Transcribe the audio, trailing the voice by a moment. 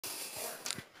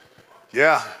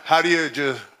Yeah, how do you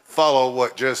just follow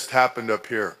what just happened up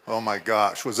here? Oh my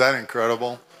gosh, was that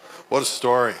incredible? What a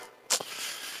story.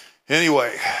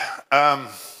 Anyway,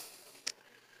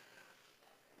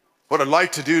 what I'd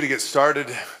like to do to get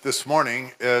started this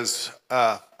morning is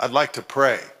I'd like to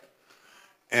pray.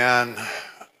 And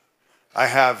I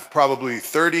have probably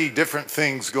 30 different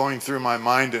things going through my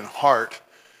mind and heart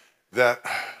that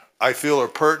I feel are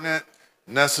pertinent,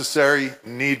 necessary,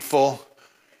 needful.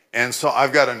 And so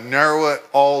I've got to narrow it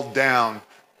all down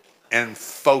and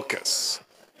focus,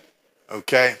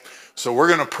 okay? So we're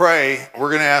going to pray. We're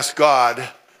going to ask God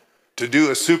to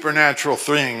do a supernatural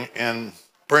thing and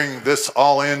bring this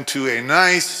all into a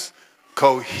nice,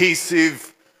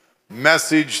 cohesive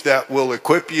message that will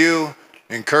equip you,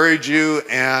 encourage you,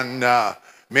 and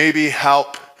maybe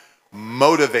help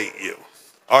motivate you.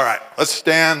 All right, let's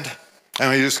stand. And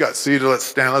we just got seated. Let's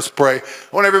stand. Let's pray.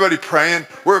 I want everybody praying.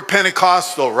 We're a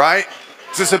Pentecostal, right?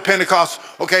 Is this a Pentecostal?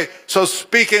 Okay, so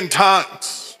speak in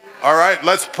tongues. All right,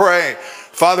 let's pray.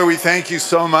 Father, we thank you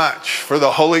so much for the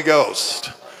Holy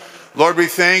Ghost. Lord, we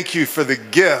thank you for the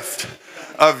gift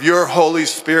of your Holy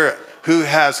Spirit who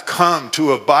has come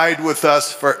to abide with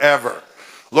us forever.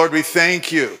 Lord, we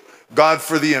thank you, God,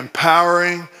 for the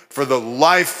empowering, for the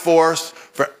life force,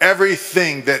 for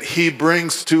everything that he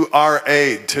brings to our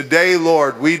aid. Today,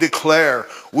 Lord, we declare,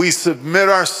 we submit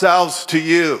ourselves to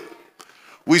you.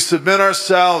 We submit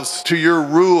ourselves to your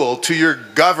rule, to your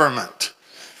government.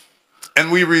 And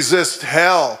we resist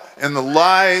hell and the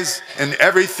lies and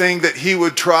everything that he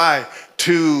would try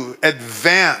to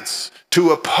advance, to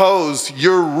oppose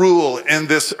your rule in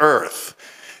this earth.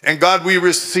 And God, we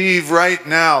receive right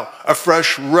now a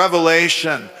fresh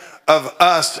revelation of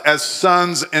us as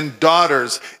sons and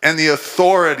daughters and the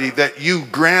authority that you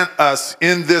grant us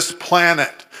in this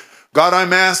planet. God,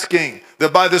 I'm asking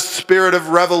that by the Spirit of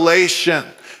revelation,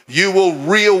 you will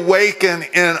reawaken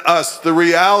in us the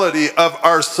reality of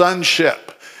our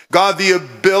sonship. God, the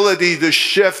ability to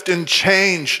shift and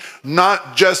change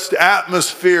not just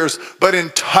atmospheres, but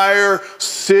entire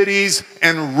cities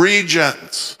and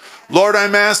regions. Lord,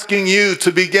 I'm asking you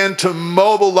to begin to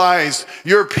mobilize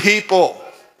your people.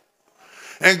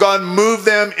 And God, move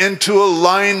them into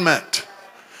alignment.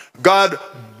 God,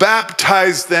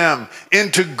 baptize them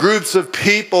into groups of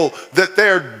people that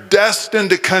they're destined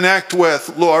to connect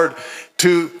with, Lord,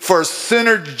 for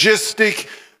synergistic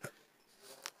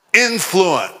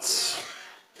influence.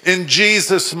 In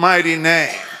Jesus' mighty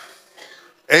name.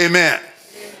 Amen.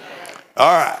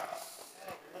 All right.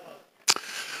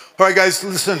 All right, guys,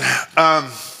 listen. I'm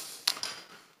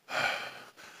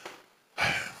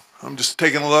just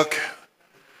taking a look.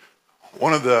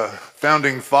 One of the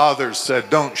founding fathers said,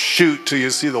 don't shoot till you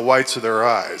see the whites of their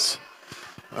eyes.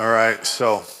 All right,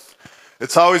 so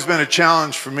it's always been a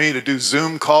challenge for me to do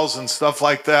Zoom calls and stuff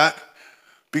like that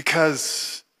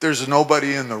because there's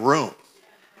nobody in the room.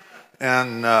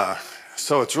 And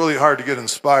so it's really hard to get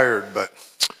inspired, but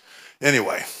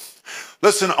anyway.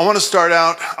 Listen, I want to start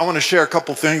out. I want to share a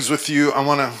couple things with you.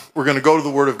 We're going to go to the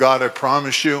Word of God, I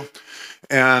promise you,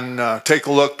 and take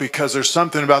a look because there's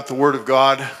something about the Word of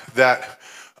God that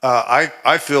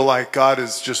I feel like God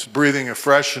is just breathing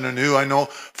afresh and anew. I know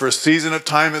for a season of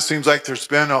time, it seems like there's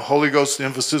been a Holy Ghost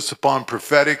emphasis upon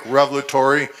prophetic,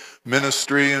 revelatory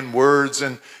ministry and words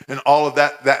and all of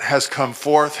that has come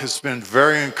forth has been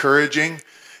very encouraging.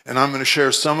 And I'm going to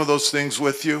share some of those things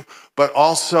with you. But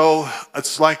also,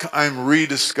 it's like I'm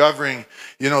rediscovering,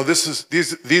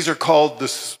 these are called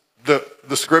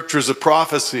the scriptures of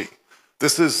prophecy.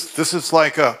 This is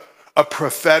like a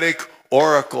prophetic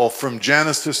oracle from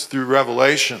Genesis through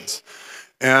Revelations.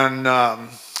 And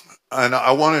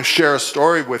I want to share a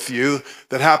story with you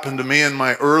that happened to me in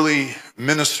my early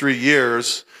ministry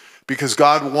years because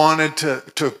God wanted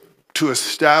to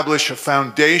establish a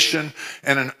foundation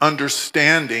and an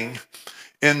understanding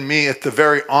in me at the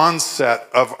very onset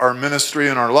of our ministry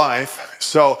and our life.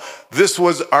 So this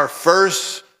was our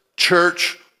first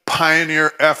church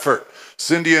pioneer effort.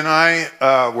 Cindy and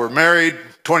I were married,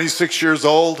 26 years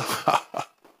old,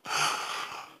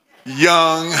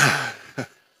 young,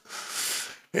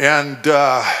 and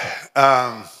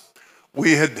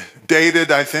we had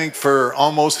dated, I think, for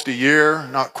almost a year,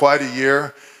 not quite a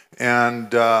year.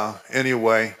 And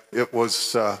anyway, it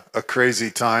was a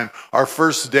crazy time. Our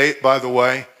first date, by the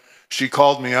way, she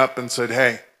called me up and said,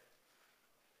 hey,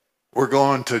 we're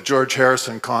going to George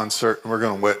Harrison concert and we're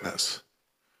going to witness.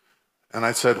 And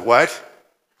I said, what?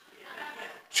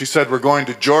 She said, we're going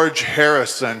to George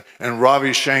Harrison and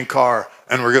Ravi Shankar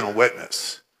and we're going to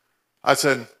witness. I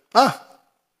said,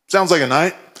 sounds like a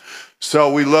night.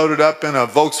 So we loaded up in a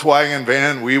Volkswagen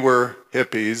van. We were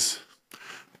hippies.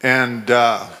 And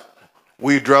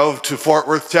we drove to Fort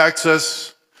Worth,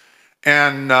 Texas,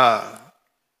 and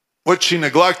what she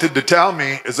neglected to tell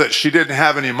me is that she didn't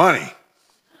have any money.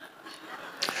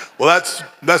 Well,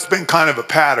 that's been kind of a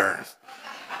pattern.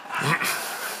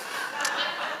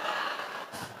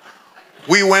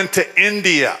 We went to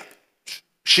India.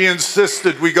 She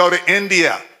insisted we go to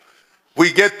India.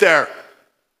 We get there,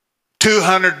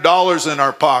 $200 in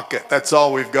our pocket. That's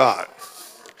all we've got.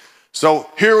 So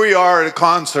here we are at a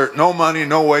concert, no money,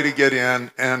 no way to get in,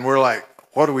 and we're like,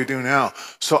 what do we do now?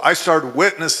 So I started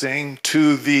witnessing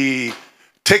to the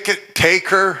ticket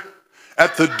taker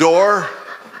at the door,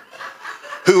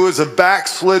 who was a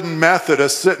backslidden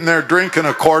Methodist sitting there drinking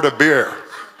a quart of beer.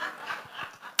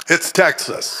 It's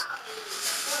Texas.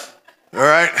 All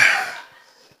right.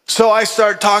 So I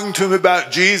started talking to him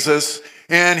about Jesus,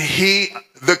 and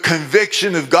the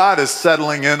conviction of God is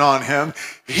settling in on him.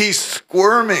 He's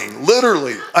squirming,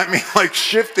 literally. I mean, like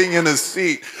shifting in his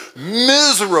seat,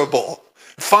 miserable.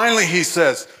 Finally, he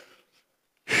says,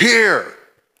 here,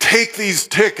 take these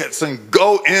tickets and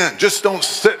go in. Just don't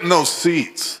sit in those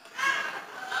seats.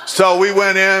 So we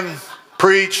went in,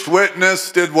 preached,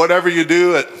 witnessed, did whatever you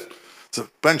do. It's a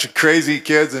bunch of crazy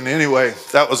kids. And anyway,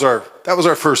 that was our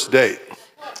first date.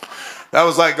 That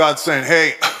was like God saying,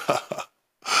 hey,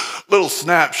 little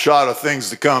snapshot of things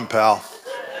to come, pal.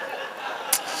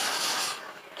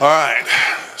 All right.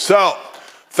 So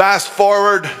fast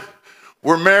forward,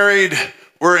 we're married.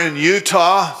 We're in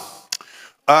Utah.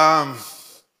 The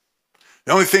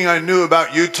only thing I knew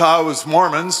about Utah was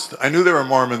Mormons. I knew there were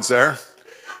Mormons there.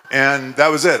 And that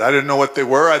was it. I didn't know what they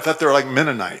were. I thought they were like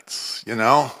Mennonites, you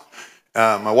know.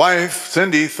 My wife,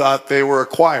 Cindy, thought they were a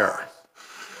choir.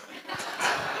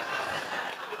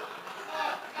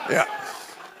 Yeah.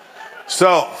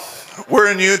 So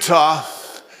we're in Utah,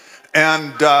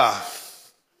 and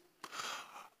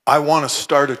I want to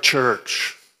start a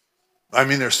church. I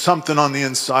mean, there's something on the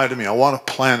inside of me. I want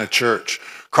to plant a church.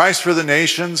 Christ for the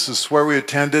Nations is where we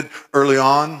attended early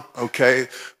on, okay?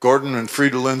 Gordon and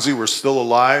Frieda Lindsey were still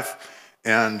alive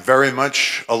and very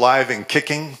much alive and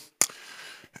kicking.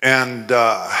 And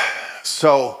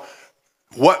so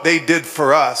what they did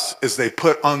for us is they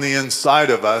put on the inside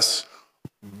of us,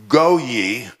 go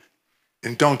ye,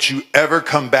 and don't you ever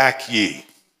come back ye,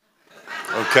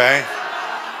 okay?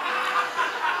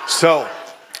 So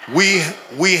we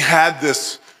had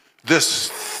this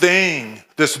thing,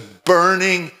 this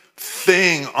burning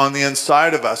thing on the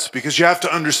inside of us, because you have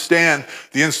to understand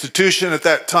the institution at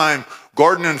that time.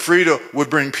 Gordon and Frieda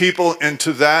would bring people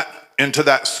into that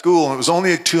school, and it was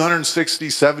only 260,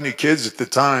 70 kids at the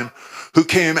time who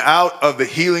came out of the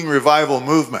healing revival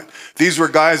movement. These were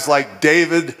guys like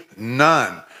David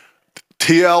Nunn,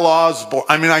 T.L. Osborne.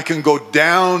 I mean, I can go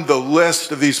down the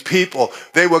list of these people.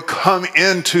 They would come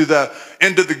into the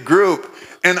group,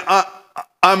 and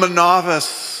I'm a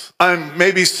novice. I'm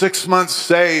maybe 6 months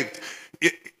saved.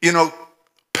 You know,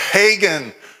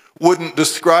 pagan wouldn't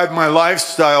describe my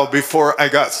lifestyle before I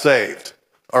got saved.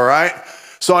 All right?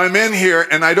 So I'm in here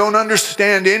and I don't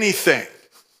understand anything.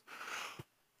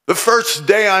 The first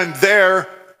day I'm there,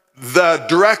 the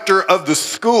director of the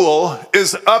school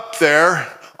is up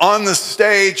there on the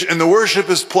stage and the worship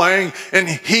is playing and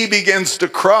he begins to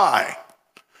cry.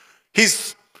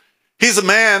 He's a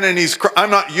man and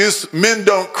I'm not used, men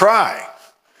don't cry.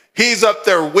 He's up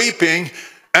there weeping,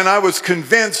 and I was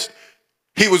convinced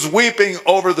he was weeping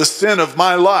over the sin of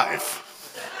my life.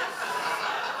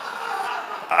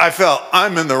 I felt,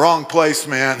 I'm in the wrong place,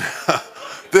 man.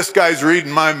 This guy's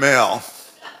reading my mail.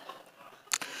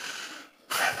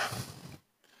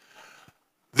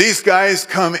 These guys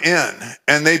come in,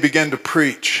 and they begin to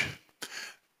preach.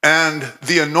 And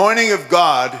the anointing of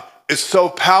God is so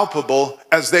palpable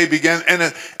as they begin.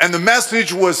 And the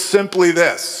message was simply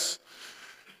this.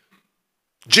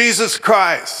 Jesus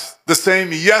Christ, the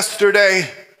same yesterday,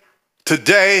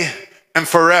 today, and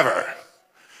forever.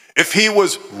 If he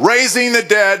was raising the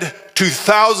dead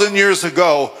 2,000 years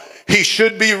ago, he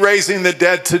should be raising the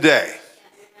dead today.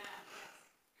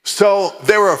 So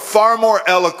they were far more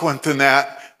eloquent than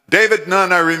that. David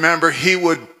Nunn, I remember, he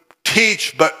would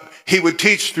teach, but he would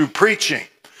teach through preaching.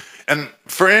 And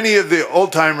for any of the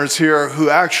old timers here who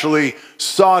actually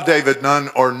saw David Nunn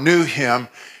or knew him,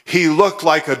 he looked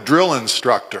like a drill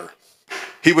instructor.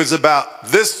 He was about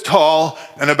this tall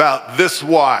and about this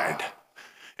wide.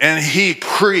 And he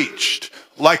preached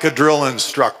like a drill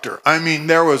instructor. I mean,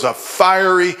 there was a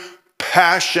fiery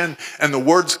passion and the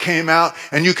words came out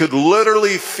and you could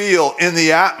literally feel in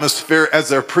the atmosphere as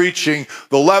they're preaching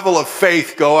the level of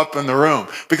faith go up in the room.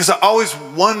 Because I always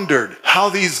wondered how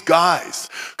these guys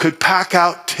could pack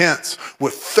out tents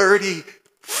with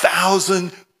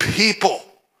 30,000 people.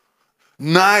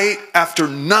 night after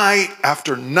night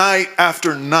after night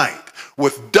after night,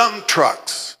 with dump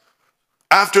trucks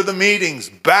after the meetings,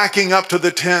 backing up to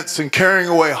the tents and carrying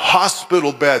away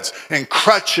hospital beds and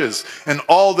crutches and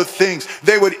all the things.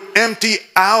 They would empty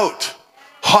out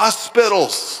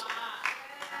hospitals.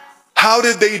 How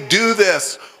did they do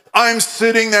this? I'm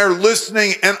sitting there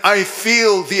listening, and I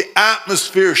feel the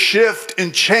atmosphere shift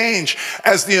and change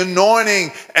as the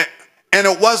anointing, and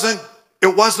it wasn't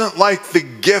like the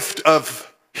gift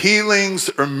of healings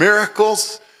or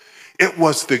miracles. It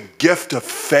was the gift of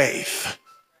faith.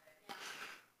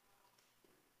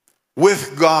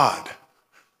 With God,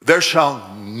 there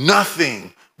shall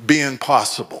nothing be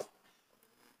impossible.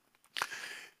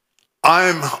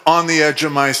 I'm on the edge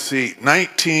of my seat,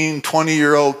 19,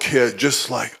 20-year-old kid,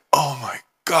 just like, oh my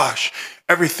gosh,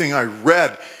 everything I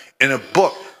read in a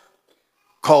book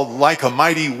called Like a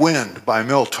Mighty Wind by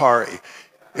Miltari.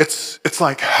 It's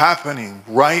like happening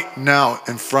right now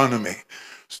in front of me.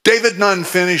 David Nunn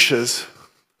finishes,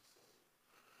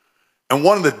 and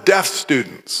one of the deaf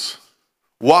students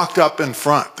walked up in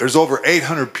front. There's over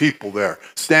 800 people there,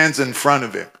 stands in front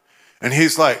of him. And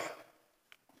he's like,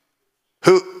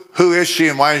 who is she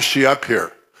and why is she up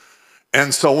here?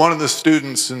 And so one of the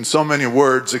students, in so many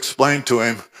words, explained to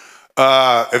him,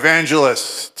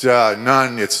 Evangelist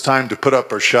Nunn, it's time to put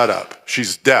up or shut up.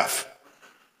 She's deaf.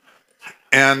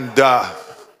 And I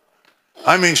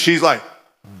mean, she's like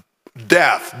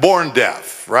deaf, born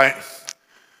deaf, right?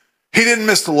 He didn't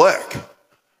miss a lick.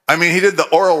 I mean, he did the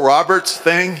Oral Roberts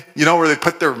thing, you know, where they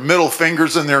put their middle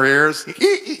fingers in their ears.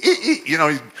 You know,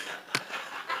 he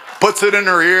puts it in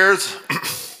her ears.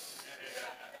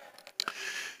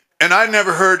 And I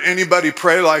never heard anybody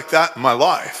pray like that in my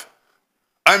life.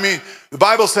 I mean, the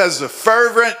Bible says the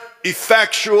fervent,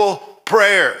 effectual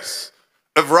prayers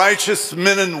of righteous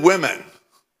men and women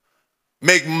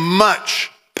make much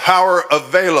power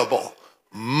available,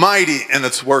 mighty in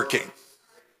its working.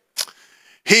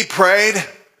 He prayed,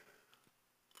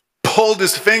 pulled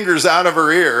his fingers out of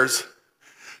her ears.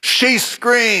 She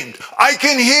screamed, I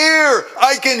can hear,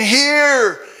 I can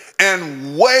hear.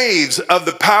 And waves of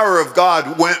the power of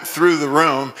God went through the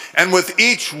room. And with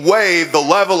each wave, the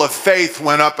level of faith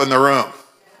went up in the room.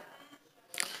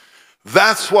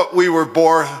 That's what we were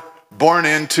born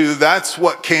into. That's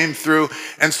what came through.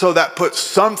 And so that put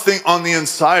something on the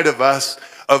inside of us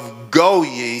of go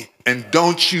ye and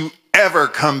don't you ever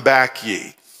come back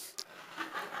ye.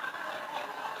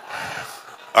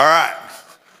 All right.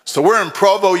 So we're in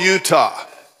Provo, Utah.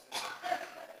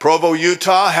 Provo,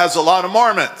 Utah has a lot of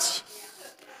Mormons.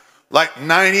 Like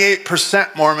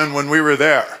 98% Mormon when we were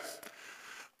there.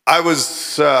 I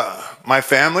was, my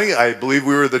family, I believe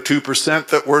we were the 2%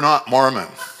 that were not Mormon.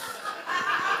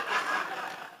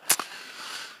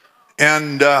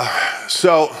 And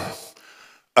so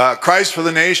Christ for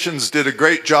the Nations did a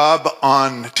great job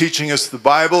on teaching us the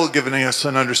Bible, giving us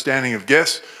an understanding of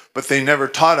gifts, but they never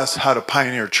taught us how to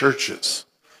pioneer churches.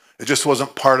 It just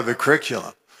wasn't part of the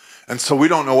curriculum. And so we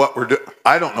don't know what we're doing.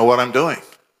 I don't know what I'm doing.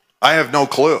 I have no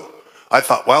clue. I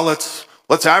thought, well, let's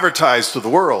advertise to the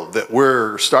world that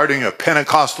we're starting a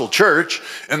Pentecostal church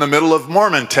in the middle of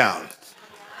Mormontown.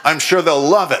 I'm sure they'll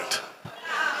love it.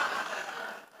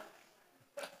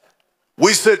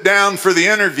 We sit down for the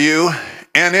interview,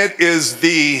 and it is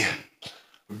the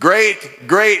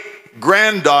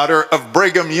great-great-granddaughter of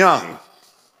Brigham Young.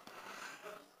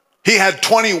 He had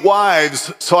 20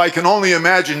 wives, so I can only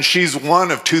imagine she's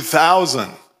one of 2,000.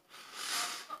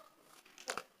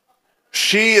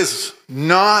 She is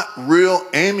not real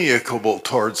amiable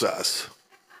towards us.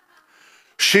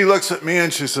 She looks at me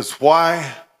and she says,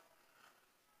 why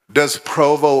does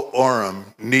Provo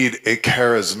Orem need a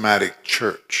charismatic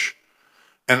church?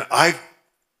 And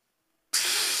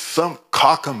some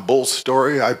cock and bull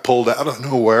story I pulled out of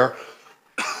nowhere.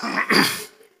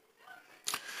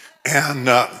 And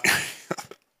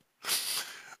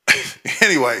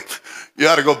anyway, you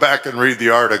ought to go back and read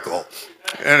the article.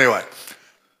 Anyway,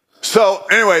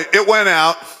 it went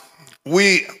out.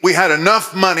 We had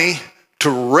enough money to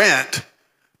rent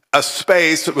a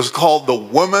space that was called the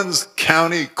Women's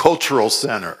County Cultural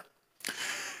Center.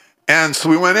 And so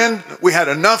we went in, we had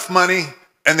enough money,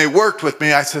 and they worked with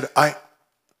me. I said,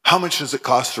 how much does it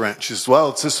cost to rent? She says, well,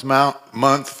 it's this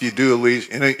month if you do a lease.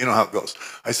 You know how it goes.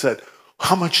 I said,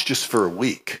 how much just for a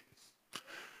week?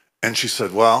 And she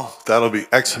said, well, that'll be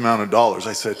X amount of dollars.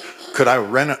 I said, could I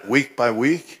rent it week by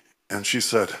week? And she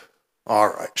said, all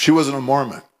right. She wasn't a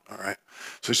Mormon, all right?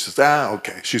 So she says,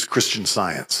 okay. She's Christian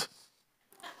Science.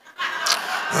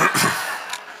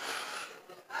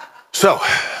 So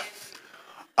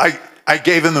I I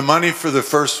gave him the money for the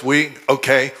first week.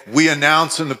 Okay, we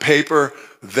announced in the paper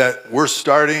that we're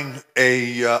starting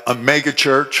a mega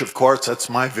church. Of course, that's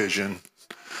my vision.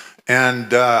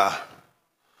 And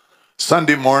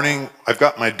Sunday morning, I've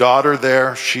got my daughter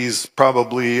there. She's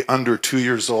probably under 2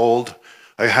 years old.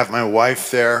 I have my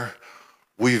wife there.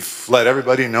 We've let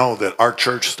everybody know that our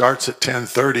church starts at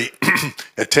 10:30.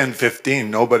 At 10:15,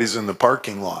 nobody's in the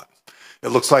parking lot.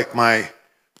 It looks like my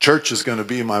church is going to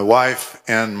be my wife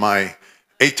and my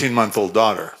 18-month-old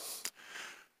daughter.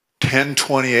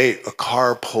 10:28, a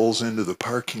car pulls into the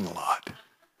parking lot,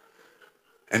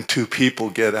 and two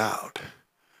people get out.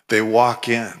 They walk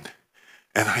in,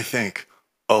 and I think,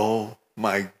 oh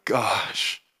my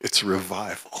gosh, it's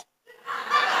revival.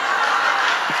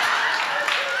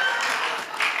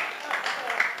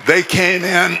 They came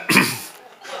in,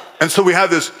 and so we have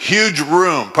this huge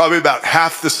room, probably about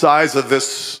half the size of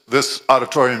this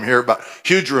auditorium here, but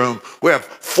huge room. We have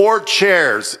 4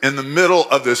 chairs in the middle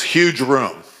of this huge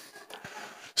room.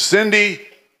 Cindy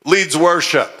leads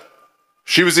worship.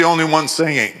 She was the only one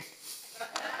singing.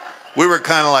 We were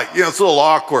kind of like, it's a little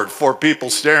awkward, 4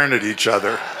 people staring at each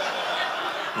other,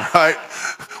 right?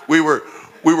 We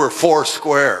were 4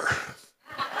 square.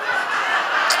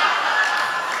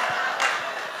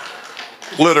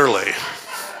 Literally.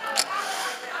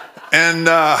 And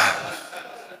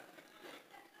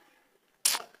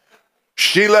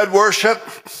she led worship.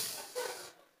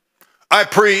 I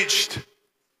preached.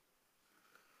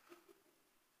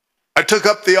 I took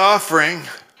up the offering.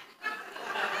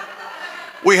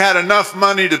 We had enough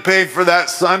money to pay for that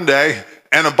Sunday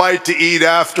and a bite to eat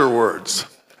afterwards.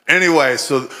 Anyway,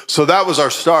 so that was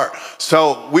our start.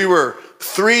 So we were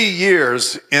 3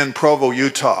 years in Provo,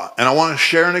 Utah. And I want to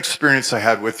share an experience I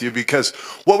had with you, because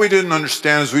what we didn't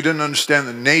understand is we didn't understand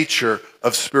the nature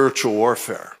of spiritual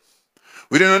warfare.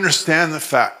 We didn't understand the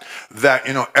fact that,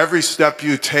 every step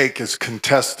you take is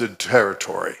contested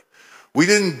territory. We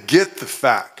didn't get the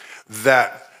fact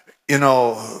that,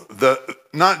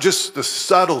 not just the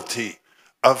subtlety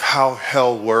of how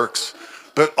hell works,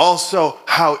 but also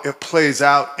how it plays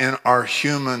out in our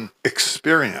human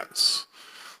experience.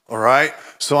 All right.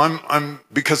 So I'm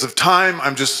because of time,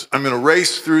 I'm going to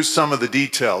race through some of the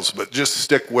details, but just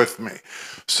stick with me.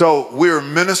 So we're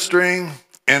ministering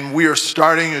and we are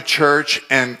starting a church,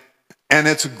 and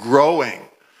it's growing.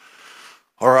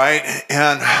 All right.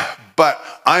 But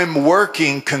I'm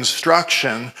working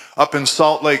construction up in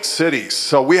Salt Lake City.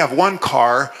 So we have 1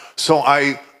 car. So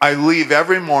I leave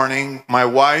every morning, my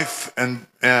wife and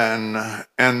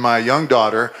my young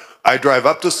daughter. I drive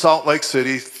up to Salt Lake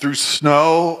City through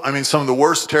snow. Some of the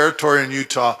worst territory in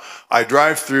Utah. I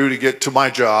drive through to get to my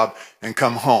job and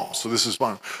come home. So this is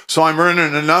fun. So I'm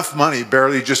earning enough money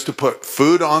barely just to put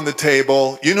food on the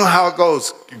table. You know how it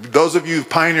goes. Those of you who've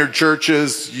pioneered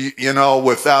churches,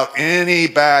 without any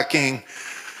backing,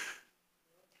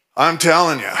 I'm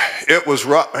telling you, it was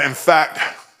rough. In fact,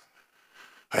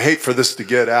 I hate for this to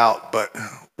get out, but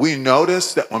we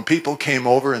noticed that when people came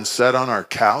over and sat on our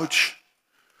couch,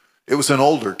 it was an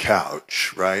older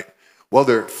couch, right? Well,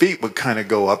 their feet would kind of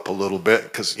go up a little bit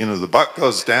because, the butt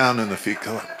goes down and the feet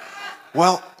go up.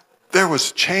 Well, there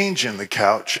was change in the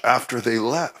couch after they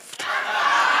left.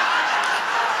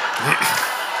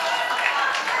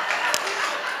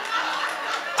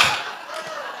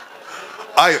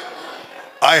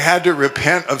 I had to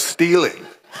repent of stealing.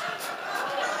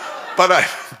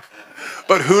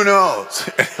 But who knows?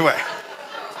 Anyway.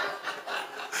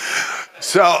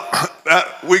 So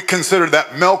we consider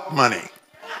that milk money.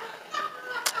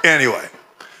 Anyway,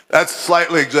 that's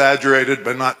slightly exaggerated,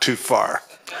 but not too far.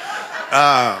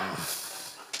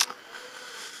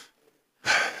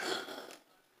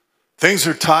 Things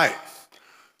are tight.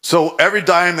 So every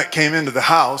dime that came into the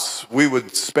house, we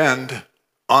would spend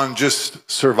on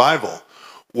just survival.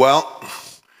 Well,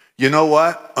 you know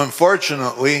what?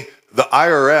 Unfortunately, the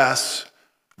IRS,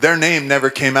 their name never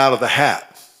came out of the hat.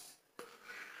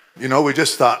 We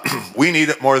just thought, we need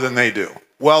it more than they do.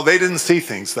 Well, they didn't see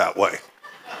things that way.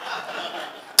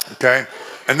 Okay?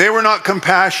 And they were not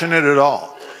compassionate at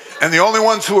all. And the only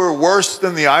ones who were worse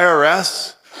than the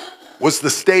IRS was the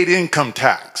state income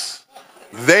tax.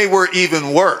 They were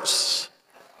even worse.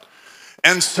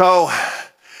 And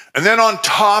then on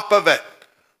top of it,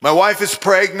 my wife is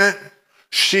pregnant.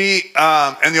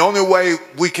 And the only way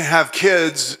we can have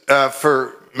kids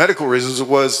for medical reasons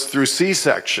was through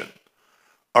C-section.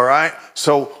 All right.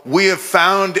 So we have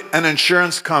found an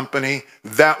insurance company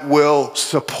that will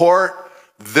support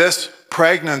this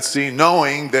pregnancy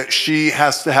knowing that she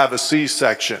has to have a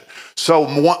C-section. So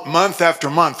month after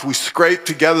month, we scrape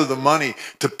together the money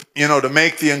to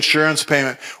make the insurance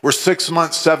payment. We're 6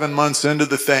 months, 7 months into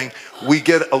the thing. We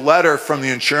get a letter from the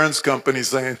insurance company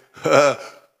saying,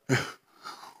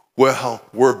 well,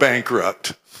 we're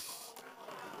bankrupt.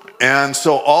 And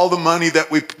so all the money that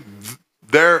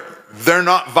they're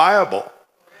not viable.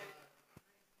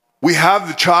 We have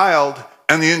the child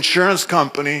and the insurance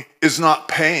company is not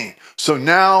paying. So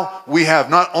now we have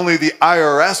not only the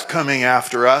IRS coming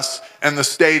after us and the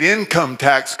state income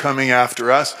tax coming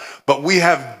after us, but we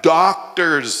have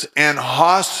doctors and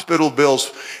hospital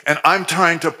bills. And I'm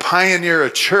trying to pioneer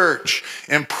a church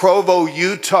in Provo,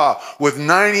 Utah with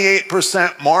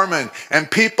 98% Mormon and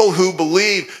people who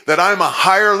believe that I'm a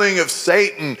hireling of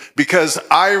Satan because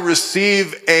I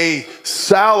receive a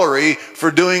salary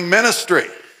for doing ministry.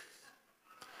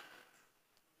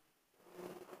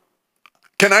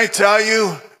 Can I tell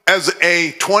you, as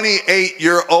a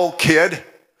 28-year-old kid,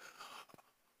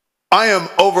 I am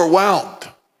overwhelmed.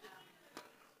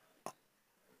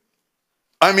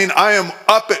 I mean, I am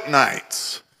up at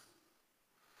nights.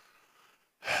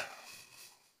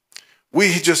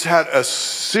 We just had a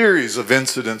series of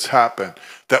incidents happen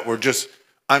that were just,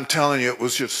 I'm telling you, it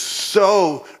was just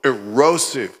so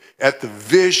erosive at the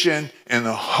vision and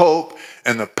the hope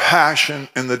and the passion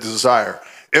and the desire.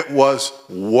 It was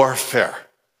warfare.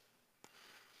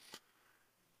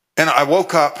 And I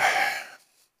woke up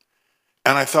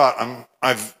and I thought,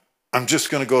 I'm just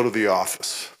going to go to the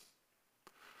office.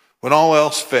 When all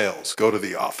else fails, go to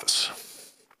the office.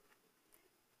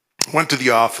 Went to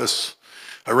the office.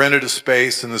 I rented a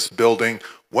space in this building.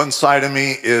 One side of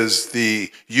me is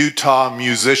the Utah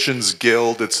Musicians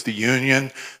Guild. It's the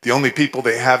union. The only people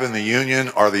they have in the union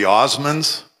are the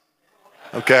Osmonds.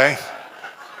 Okay?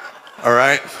 All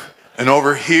right? And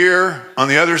over here, on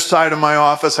the other side of my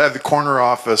office, I have the corner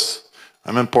office.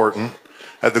 I'm important.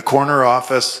 I have the corner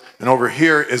office. And over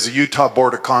here is the Utah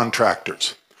Board of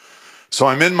Contractors. So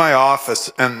I'm in my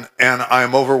office and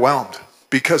I'm overwhelmed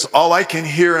because all I can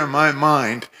hear in my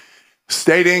mind,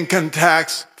 state income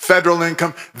tax, federal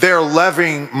income, they're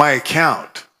levying my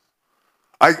account.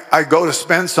 I go to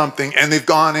spend something and they've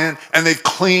gone in and they've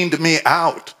cleaned me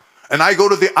out. And I go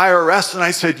to the IRS and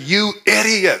I said, you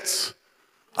idiots.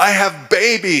 I have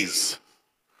babies.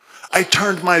 I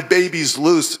turned my babies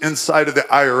loose inside of the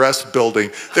IRS building.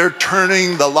 They're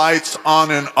turning the lights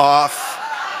on and off.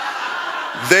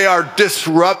 They are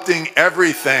disrupting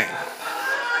everything.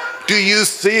 Do you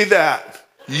see that?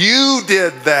 You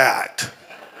did that.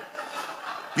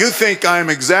 You think I'm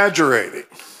exaggerating.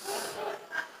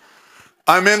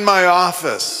 I'm in my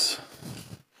office.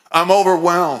 I'm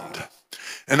overwhelmed.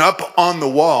 And up on the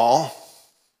wall,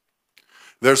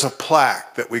 there's a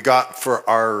plaque that we got for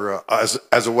our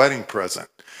as a wedding present.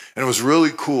 And it was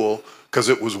really cool because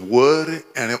it was wood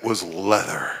and it was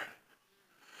leather.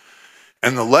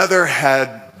 And the leather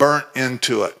had burnt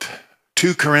into it.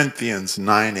 2 Corinthians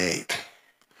 9:8.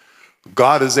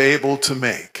 God is able to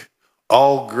make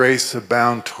all grace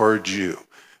abound toward you,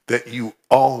 that you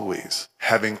always,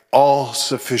 having all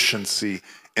sufficiency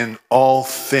in all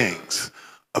things,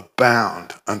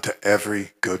 abound unto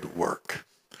every good work.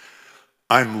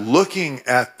 I'm looking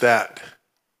at that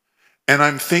and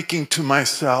I'm thinking to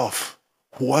myself,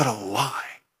 what a lie.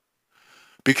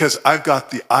 Because I've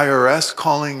got the IRS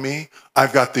calling me,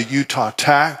 I've got the Utah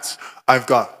tax, I've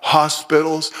got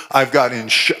hospitals, I've got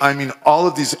all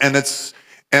of these, and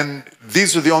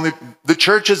these are the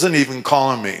church isn't even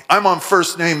calling me. I'm on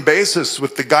first name basis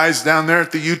with the guys down there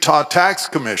at the Utah Tax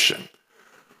Commission.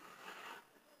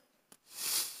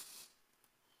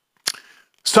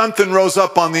 Something rose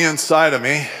up on the inside of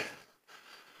me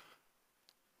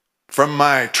from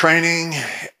my training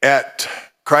at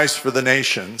Christ for the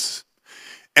Nations.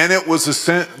 And it was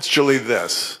essentially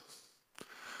this: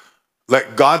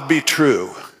 let God be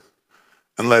true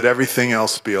and let everything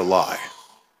else be a lie.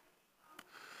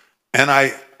 And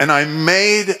I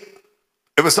made,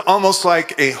 it was almost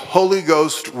like a Holy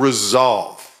Ghost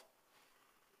resolve.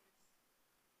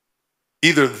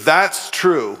 Either that's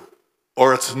true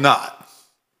or it's not.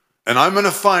 And I'm going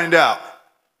to find out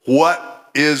what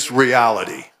is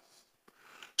reality.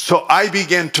 So I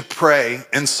began to pray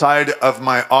inside of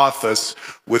my office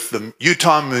with the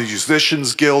Utah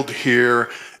Musicians Guild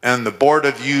here and the Board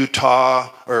of Utah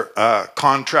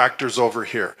contractors over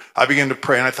here. I began to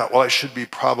pray and I thought, well, I should be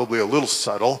probably a little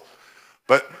subtle.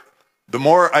 But the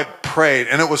more I prayed,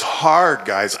 and it was hard,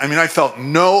 guys. I mean, I felt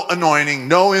no anointing,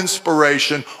 no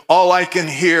inspiration. All I can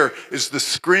hear is the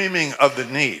screaming of the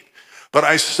need. But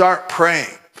I start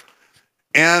praying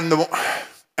and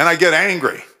I get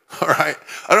angry. All right.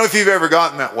 I don't know if you've ever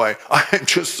gotten that way. I'm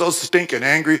just so stinking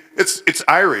angry. It's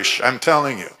Irish, I'm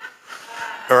telling you.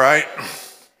 All right.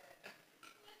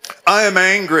 I am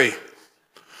angry.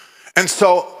 And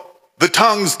so the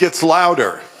tongues gets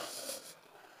louder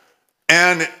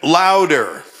and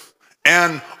louder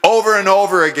and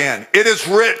over again. It is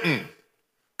written,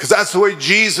 because that's the way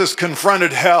Jesus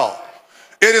confronted hell.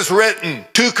 It is written,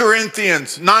 2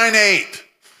 Corinthians 9:8.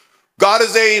 God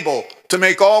is able to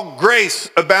make all grace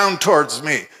abound towards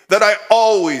me, that I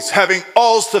always, having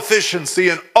all sufficiency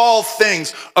in all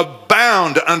things,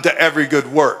 abound unto every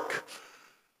good work.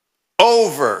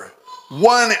 Over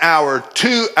 1 hour,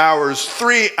 2 hours,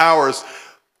 3 hours,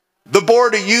 the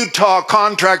Board of Utah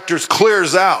contractors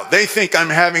clears out. They think I'm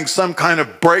having some kind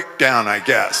of breakdown, I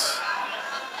guess.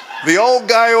 The old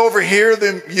guy over here,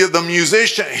 the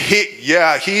musician,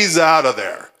 he's out of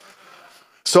there.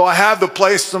 So I have the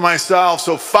place to myself.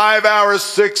 So 5 hours,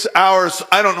 6 hours,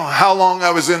 I don't know how long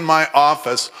I was in my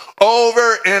office,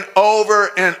 over and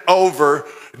over,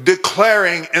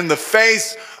 declaring in the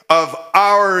face of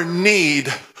our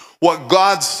need what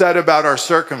God said about our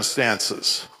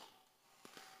circumstances.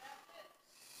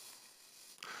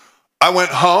 I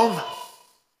went home.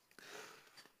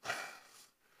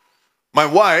 My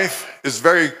wife is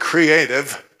very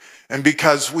creative, and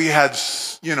because we had,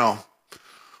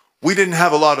 we didn't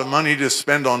have a lot of money to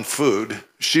spend on food,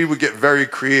 she would get very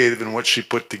creative in what she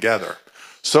put together.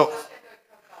 So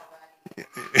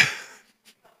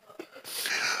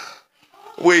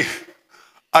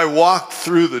I walked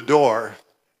through the door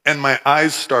and my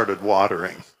eyes started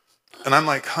watering. And I'm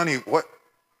like, honey,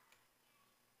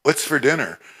 what's for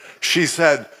dinner? She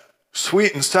said,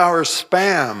 sweet and sour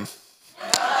Spam.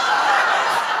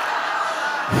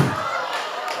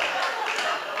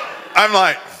 I'm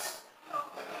like,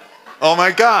 oh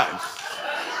my God.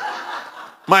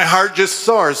 My heart just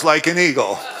soars like an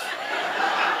eagle.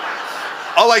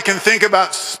 All I can think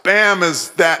about Spam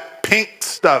is that pink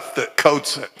stuff that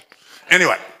coats it.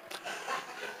 Anyway,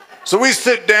 so we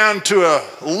sit down to a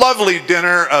lovely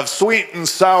dinner of sweet and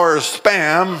sour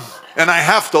Spam, and I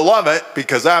have to love it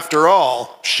because after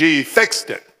all, she fixed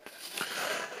it.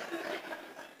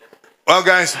 Well,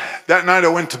 guys, that night I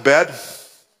went to bed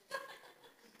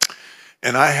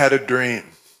and I had a dream.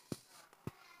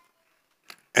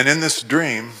 And in this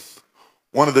dream,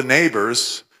 one of the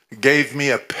neighbors gave me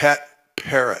a pet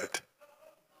parrot.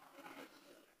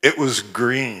 It was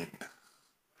green.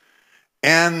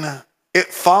 And it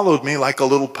followed me like a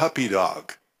little puppy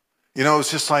dog. It was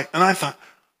just like, and I thought,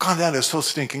 God, that is so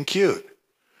stinking cute.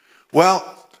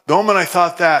 Well, the moment I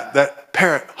thought that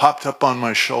parrot hopped up on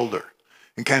my shoulder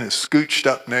and kind of scooched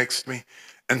up next to me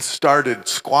and started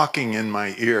squawking in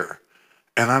my ear.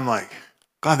 And I'm like,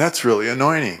 God, that's really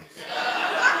annoying.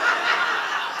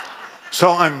 So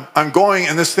I'm going,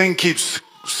 and this thing keeps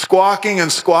squawking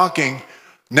and squawking.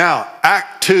 Now,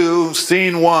 Act 2,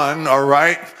 Scene 1, all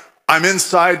right? I'm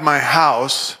inside my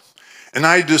house, and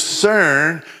I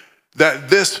discern that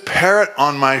this parrot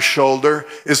on my shoulder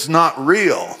is not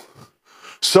real.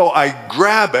 So I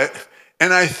grab it,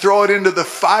 and I throw it into the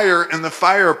fire in the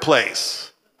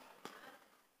fireplace.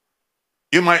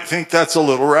 You might think that's a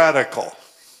little radical.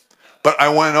 But I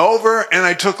went over, and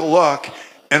I took a look,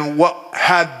 and what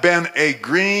had been a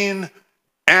green,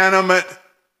 animate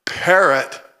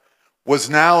parrot was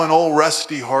now an old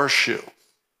rusty horseshoe,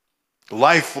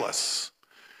 lifeless.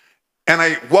 And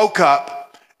I woke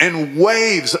up, and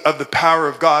waves of the power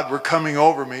of God were coming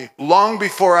over me long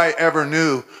before I ever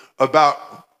knew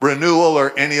about renewal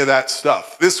or any of that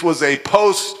stuff. This was a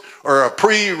post or a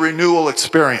pre-renewal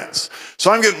experience.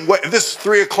 So I'm getting, this is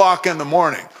 3 o'clock in the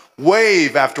morning,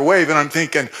 wave after wave, and I'm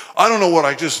thinking, I don't know what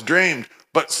I just dreamed,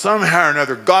 but somehow or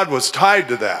another, God was tied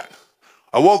to that.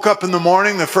 I woke up in the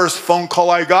morning, the first phone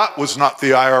call I got was not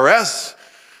the IRS,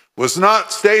 was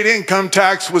not state income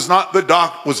tax, was not the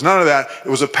doc, was none of that. It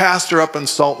was a pastor up in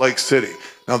Salt Lake City.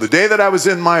 Now, the day that I was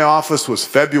in my office was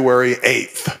February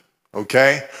 8th,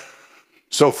 okay?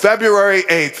 So February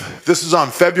 8th, this is on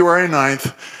February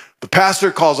 9th, the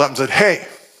pastor calls up and said, hey,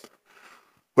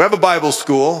 we have a Bible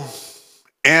school.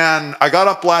 And I got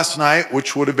up last night,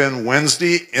 which would have been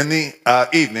Wednesday in the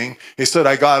evening. He said,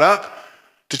 I got up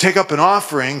to take up an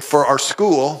offering for our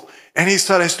school. And he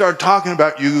said, I started talking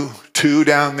about you two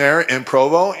down there in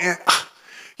Provo. And,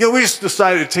 we just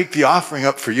decided to take the offering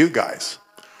up for you guys.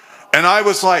 And I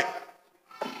was like,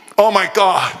 oh my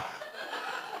God.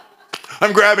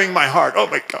 I'm grabbing my heart. Oh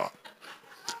my God.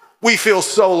 We feel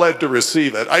so led to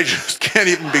receive it. I just can't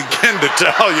even begin to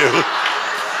tell you.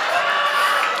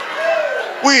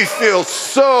 We feel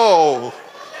so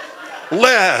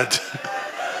led.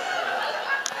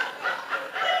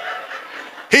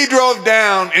 He He drove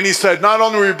down and he said, not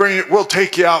only will we bring you, we'll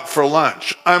take you out for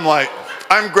lunch.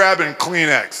 I'm grabbing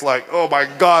Kleenex, like, oh my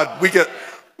God, we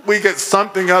get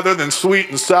something other than sweet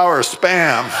and sour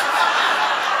Spam.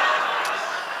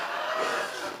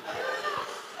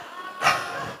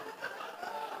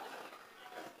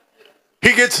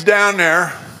 He gets down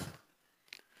there,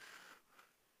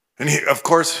 and of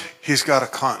course, he's got a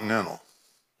Continental.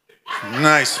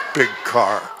 Nice big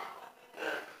car.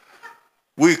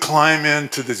 We climb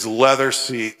into these leather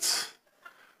seats,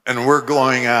 and we're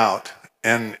going out,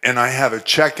 and I have a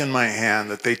check in my hand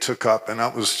that they took up, and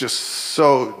that was just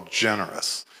so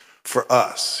generous for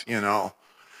us, you know.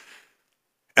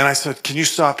 And I said, can you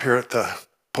stop here at the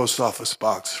post office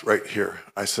box right here?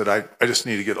 I said, I just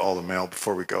need to get all the mail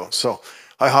before we go. So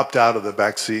I hopped out of the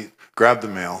back seat, grabbed the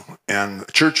mail,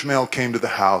 and church mail came to the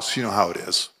house. You know how it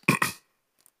is.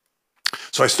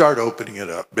 So I started opening it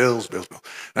up, bills. And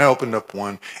I opened up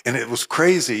one, and it was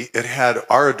crazy. It had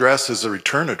our address as a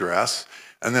return address,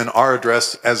 and then our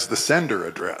address as the sender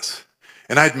address.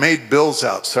 And I'd made bills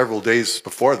out several days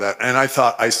before that, and I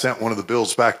thought I sent one of the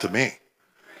bills back to me.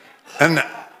 And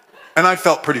I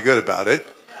felt pretty good about it,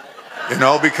 you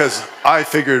know, because I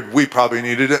figured we probably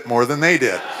needed it more than they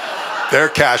did. Their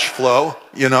cash flow,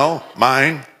 you know,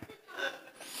 mine.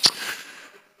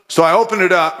 So I opened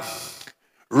it up,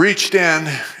 reached in,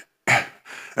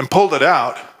 and pulled it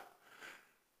out.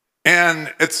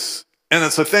 And it's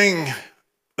a thing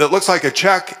that looks like a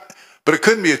check, but it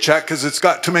couldn't be a check because it's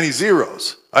got too many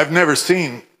zeros. I've never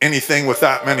seen anything with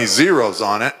that many zeros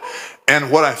on it.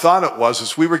 And what I thought it was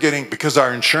is we were getting, because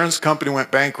our insurance company went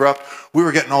bankrupt, we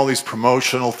were getting all these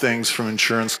promotional things from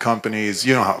insurance companies.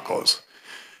 You know how it goes.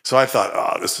 So I thought,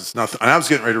 oh, this is nothing. And I was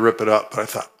getting ready to rip it up, but I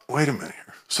thought, wait a minute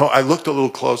here. So I looked a little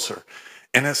closer,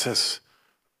 and it says,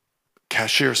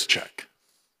 cashier's check,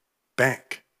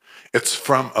 bank. It's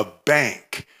from a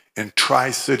bank in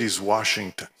Tri-Cities,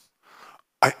 Washington.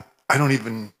 I'd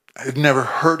never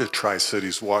heard of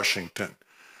Tri-Cities, Washington.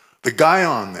 The guy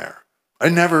on there,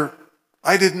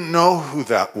 I didn't know who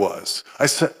that was. I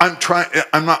said,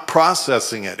 I'm not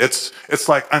processing it. It's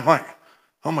like, I'm like,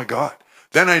 oh my God.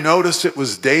 Then I noticed it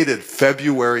was dated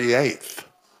February 8th.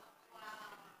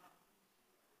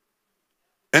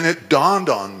 And it dawned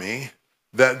on me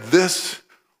that this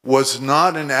was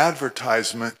not an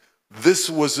advertisement. This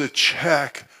was a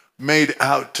check made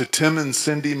out to Tim and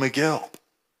Cindy McGill.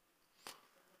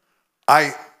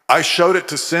 I showed it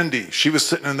to Cindy. She was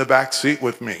sitting in the back seat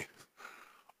with me.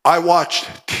 I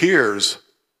watched tears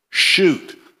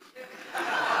shoot.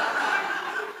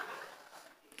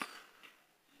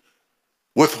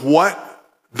 With what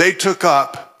they took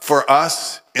up for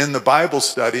us in the Bible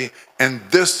study, and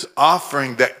this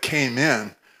offering that came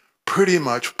in pretty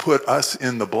much put us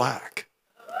in the black.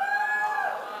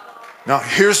 Now,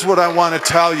 here's what I want to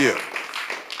tell you.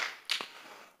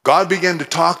 God began to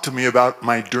talk to me about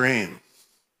my dream.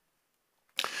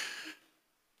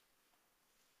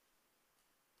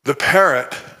 The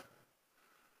parrot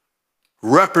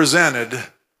represented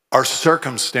our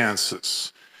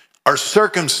circumstances. Our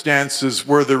circumstances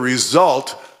were the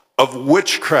result of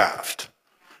witchcraft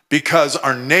because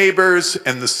our neighbors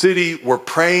and the city were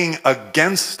praying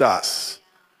against us.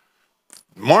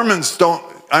 Mormons don't,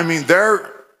 I mean, they're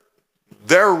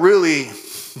really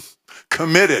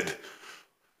committed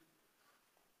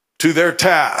to their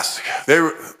task.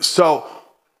 So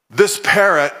this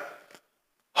parrot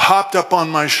hopped up on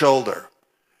my shoulder,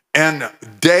 and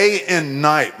day and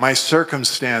night my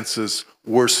circumstances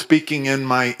were speaking in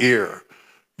my ear.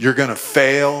 You're going to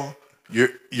fail.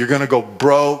 You're going to go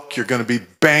broke. You're going to be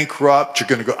bankrupt. You're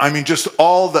going to go, I mean, just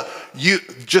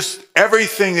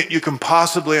everything that you can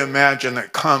possibly imagine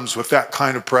that comes with that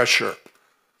kind of pressure.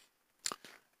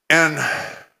 And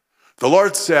the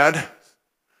Lord said,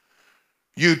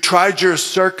 you tried your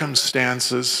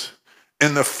circumstances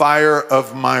in the fire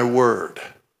of my word.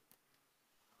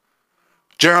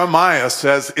 Jeremiah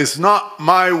says, is not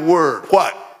my word,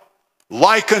 what?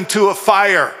 Like unto a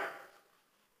fire.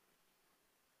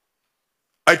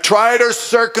 I tried our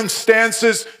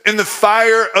circumstances in the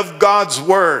fire of God's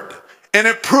word, and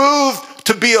it proved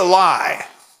to be a lie.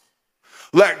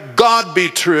 Let God be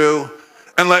true,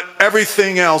 and let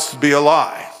everything else be a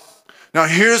lie. Now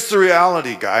here's the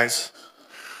reality, guys.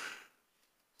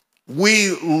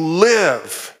 We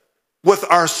live with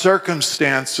our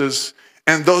circumstances,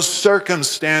 and those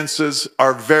circumstances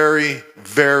are very,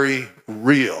 very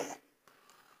real.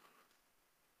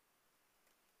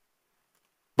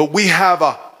 But we have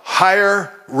a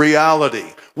higher reality.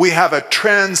 We have a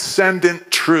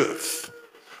transcendent truth.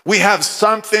 We have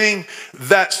something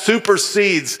that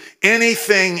supersedes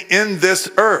anything in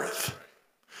this earth.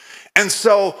 And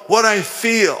so what I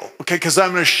feel, okay, because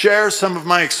I'm going to share some of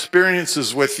my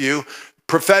experiences with you,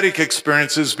 prophetic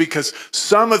experiences, because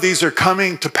some of these are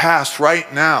coming to pass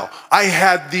right now. I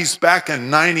had these back in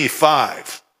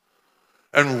 95.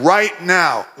 And right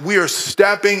now, we are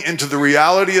stepping into the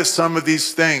reality of some of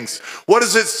these things. What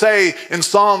does it say in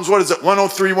Psalms,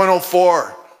 103,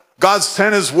 104? God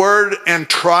sent his word and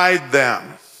tried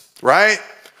them, right?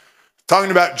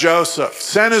 Talking about Joseph,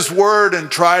 sent his word and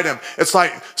tried him. It's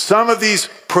like some of these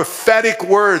prophetic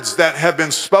words that have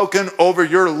been spoken over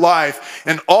your life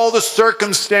and all the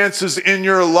circumstances in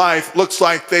your life looks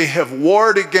like they have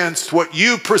warred against what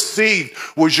you perceived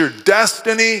was your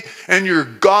destiny and your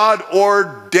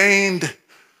God-ordained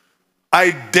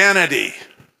identity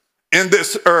in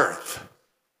this earth.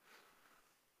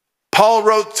 Paul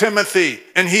wrote Timothy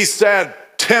and he said,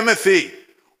 Timothy,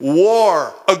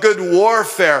 war, a good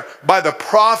warfare by the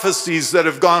prophecies that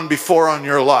have gone before on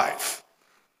your life.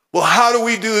 Well, how do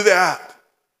we do that?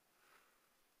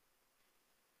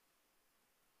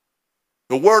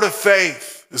 The word of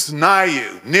faith is nigh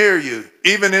you, near you,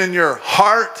 even in your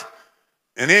heart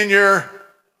and in your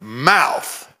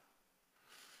mouth.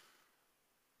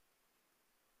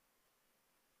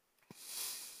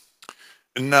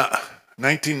 In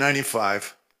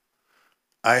 1995,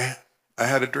 I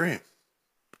had a dream.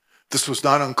 This was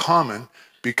not uncommon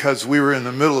because we were in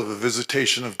the middle of a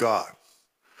visitation of God.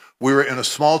 We were in a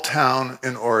small town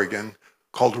in Oregon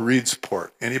called Reedsport.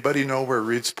 Anybody know where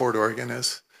Reedsport, Oregon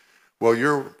is? Well,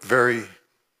 you're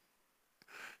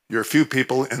a few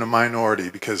people in a minority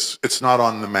because it's not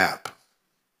on the map.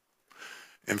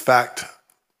 In fact,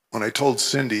 when I told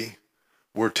Cindy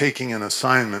we're taking an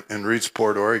assignment in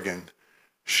Reedsport, Oregon,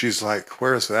 she's like,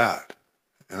 where is that?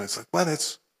 And it's like, well,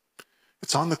 it's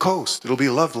on the coast. It'll be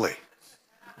lovely.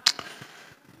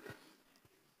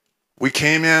 We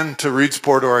came in to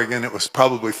Reedsport, Oregon. It was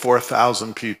probably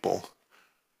 4,000 people.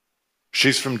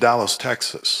 She's from Dallas,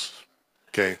 Texas.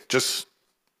 Okay, just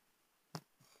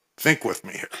think with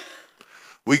me here.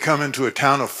 We come into a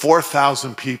town of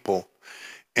 4,000 people,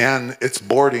 and it's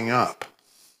boarding up,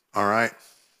 all right?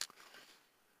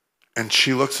 And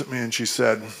she looks at me and she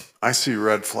said, I see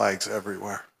red flags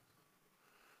everywhere.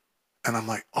 And I'm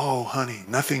like, oh, honey,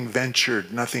 nothing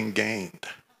ventured, nothing gained.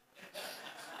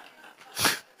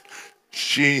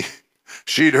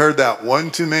 She'd heard that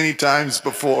one too many times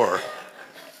before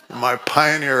in my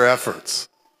pioneer efforts.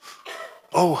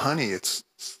 Oh, honey, it's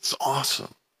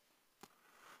awesome.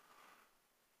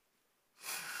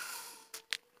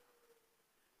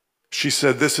 She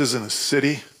said, this isn't a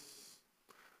city.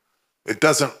 It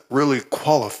doesn't really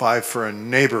qualify for a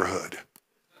neighborhood.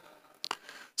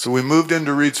 So we moved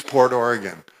into Reedsport,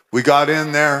 Oregon. We got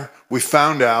in there. We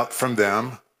found out from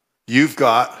them,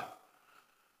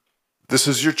 this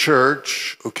is your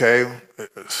church, okay?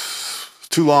 It's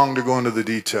too long to go into the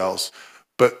details.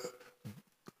 But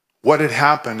what had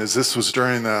happened is this was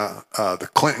during the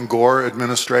Clinton-Gore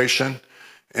administration,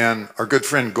 and our good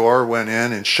friend Gore went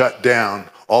in and shut down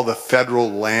all the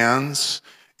federal lands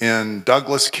in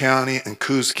Douglas County and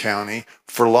Coos County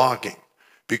for logging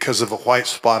because of a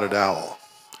white-spotted owl.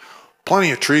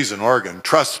 Plenty of trees in Oregon,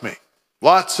 trust me,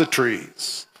 lots of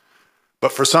trees.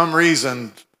 But for some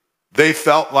reason, they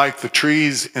felt like the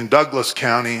trees in Douglas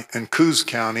County and Coos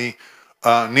County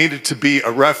needed to be a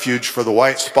refuge for the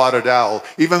white-spotted owl,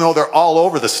 even though they're all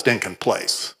over the stinking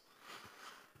place.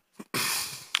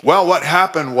 Well, what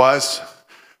happened was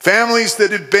families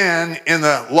that had been in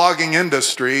the logging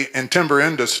industry and timber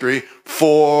industry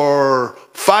for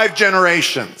 5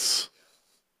 generations,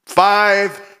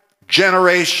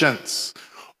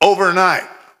 overnight,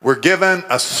 were given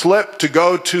a slip to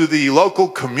go to the local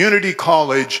community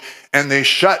college, and they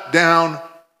shut down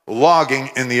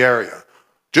logging in the area.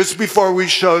 Just before we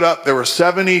showed up, there were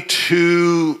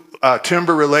 72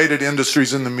 timber-related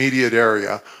industries in the immediate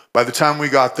area. By the time we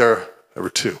got there, there were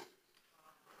 2.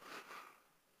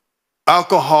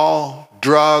 Alcohol,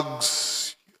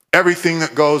 drugs, everything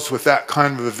that goes with that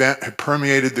kind of event had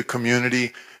permeated the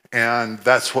community, and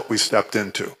that's what we stepped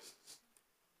into.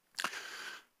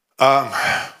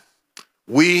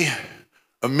 We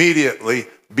immediately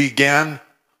began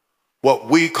what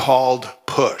we called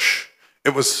push.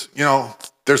 It was,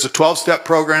 there's a 12-step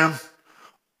program.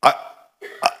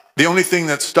 The only thing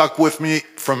that stuck with me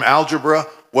from algebra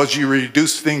was you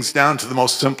reduce things down to the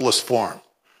most simplest form.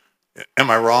 Am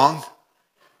I wrong?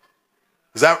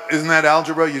 Isn't that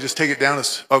algebra? You just take it down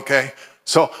as, okay.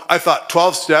 So I thought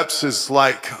 12 steps is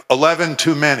like 11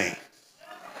 too many.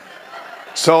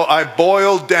 So I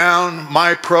boiled down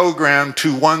my program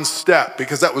to 1 step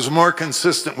because that was more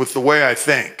consistent with the way I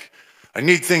think. I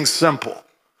need things simple.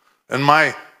 And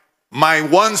my my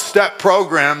one-step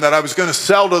program that I was going to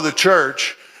sell to the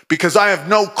church because I have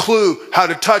no clue how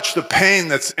to touch the pain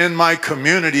that's in my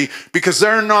community because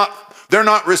they're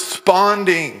not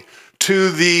responding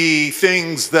to the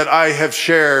things that I have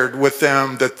shared with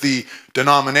them that the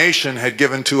denomination had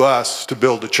given to us to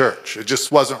build a church. It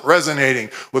just wasn't resonating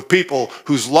with people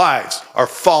whose lives are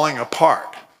falling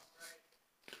apart.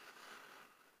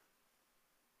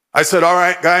 I said, all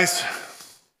right, guys,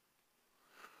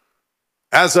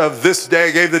 as of this day,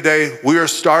 I gave the day, we are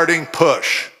starting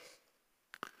push.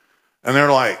 And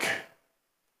they're like,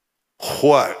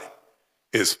 what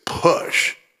is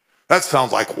push? That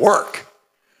sounds like work.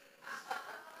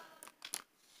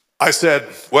 I said,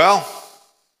 well,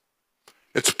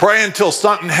 it's pray until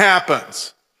something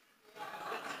happens.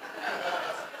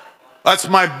 That's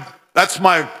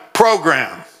my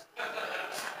program.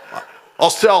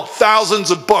 I'll sell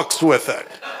thousands of books with it.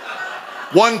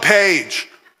 One page,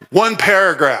 one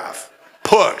paragraph,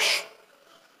 push.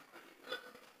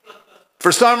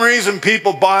 For some reason,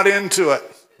 people bought into it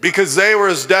because they were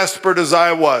as desperate as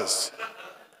I was.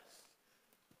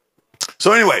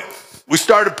 So anyway, we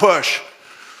started push.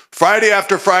 Friday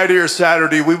after Friday or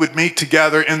Saturday, we would meet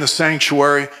together in the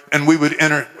sanctuary and we would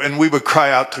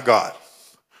cry out to God.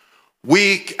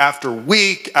 Week after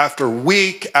week after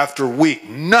week after week,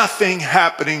 nothing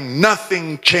happening,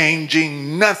 nothing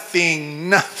changing, nothing.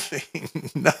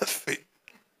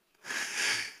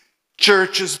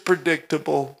 Church is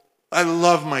predictable. I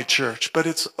love my church, but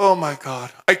it's, oh my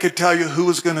God, I could tell you who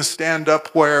was going to stand up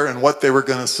where and what they were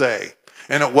going to say.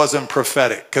 And it wasn't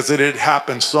prophetic because it had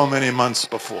happened so many months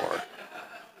before.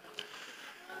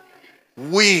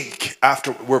 Week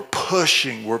after, we're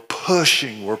pushing.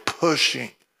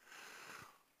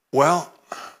 Well,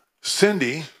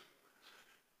 Cindy,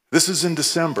 this is in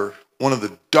December, one of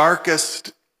the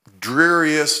darkest,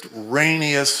 dreariest,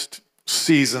 rainiest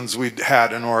seasons we'd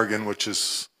had in Oregon,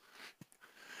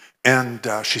 and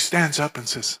she stands up and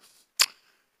says,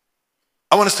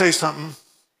 I want to say something.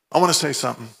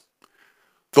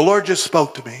 The Lord just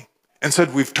spoke to me and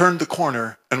said, we've turned the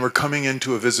corner and we're coming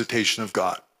into a visitation of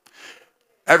God.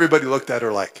 Everybody looked at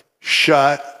her like,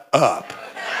 shut up.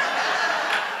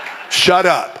 Shut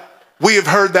up. We have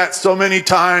heard that so many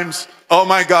times. Oh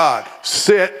my God,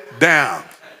 sit down.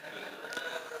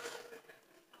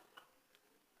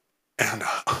 And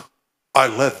I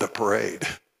led the parade.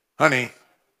 Honey,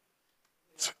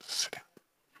 sit down.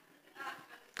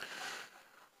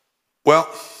 Well,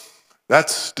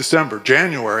 that's December.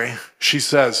 January, she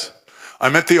says,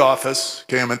 I'm at the office.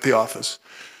 Okay, I'm at the office.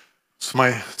 It's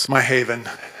my haven.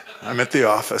 I'm at the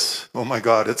office. Oh my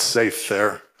God, it's safe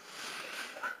there.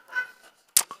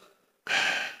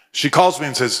 She calls me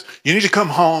and says, you need to come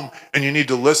home and you need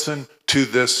to listen to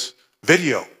this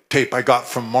video tape I got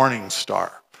from Morning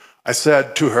Star. I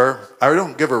said to her, I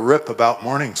don't give a rip about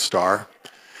Morning Star.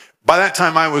 By that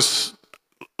time I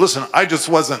just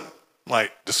wasn't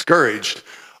like discouraged.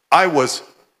 I was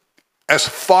as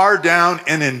far down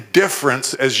in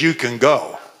indifference as you can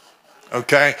go.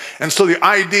 Okay? And so the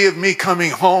idea of me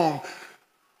coming home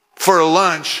for a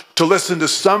lunch to listen to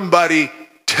somebody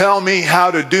tell me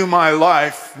how to do my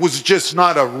life was just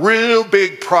not a real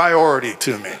big priority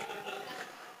to me.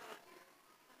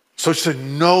 So she said,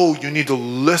 no, you need to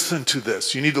listen to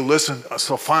this. You need to listen.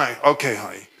 So fine. Okay,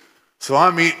 honey. So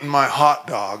I'm eating my hot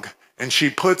dog and she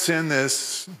puts in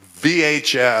this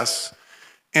VHS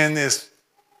and this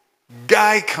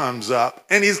guy comes up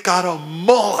and he's got a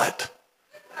mullet.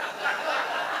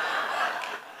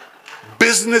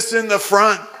 Business in the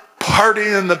front, party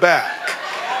in the back.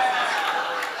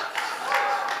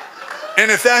 And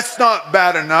if that's not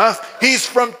bad enough, he's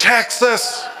from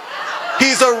Texas.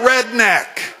 He's a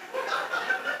redneck.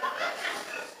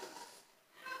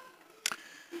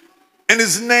 And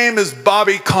his name is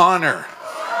Bobby Connor.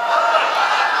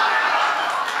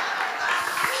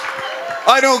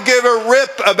 I don't give a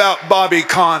rip about Bobby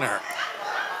Connor.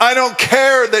 I don't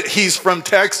care that he's from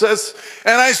Texas,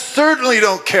 and I certainly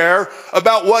don't care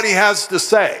about what he has to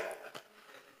say.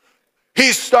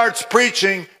 He starts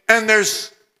preaching, and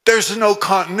there's no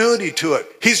continuity to it.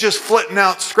 He's just flitting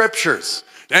out scriptures.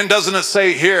 And doesn't it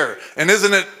say here? And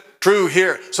isn't it true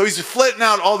here? So he's flitting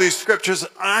out all these scriptures.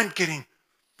 The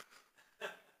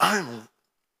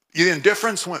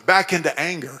indifference went back into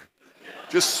anger.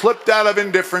 Just slipped out of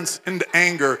indifference into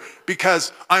anger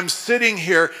because I'm sitting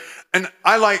here and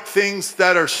I like things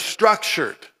that are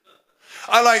structured.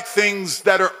 I like things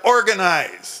that are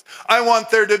organized. I want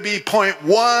there to be point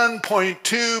 1, point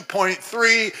 2, point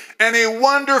 3, and a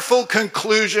wonderful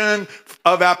conclusion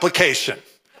of application.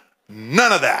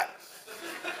 None of that.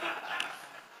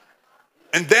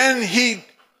 And then he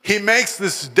he makes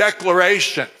this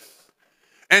declaration.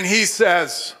 And he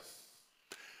says,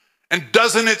 and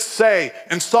doesn't it say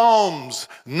in Psalms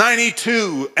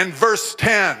 92 and verse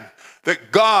 10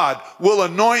 that God will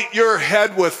anoint your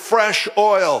head with fresh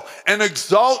oil and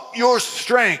exalt your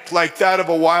strength like that of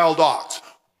a wild ox?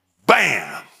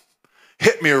 Bam!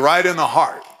 Hit me right in the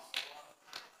heart.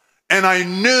 And I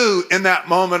knew in that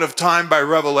moment of time by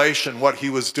revelation what he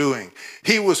was doing.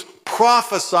 He was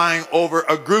prophesying over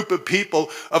a group of people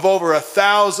of over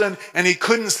 1,000, and he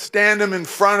couldn't stand them in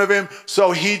front of him,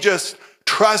 so he just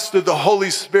trusted the Holy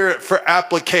Spirit for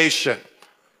application.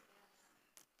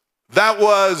 That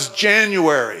was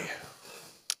January.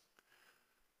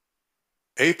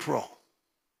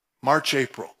 March,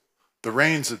 April. The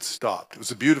rains had stopped. It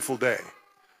was a beautiful day.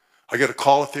 I get a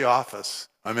call at the office.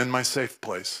 I'm in my safe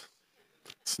place.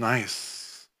 It's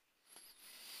nice.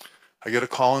 I get a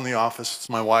call in the office. It's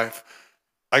my wife.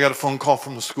 I got a phone call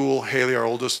from the school. Haley, our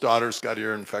oldest daughter's got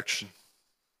ear infection.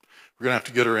 We're going to have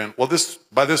to get her in. Well,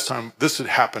 by this time, this would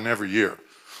happen every year.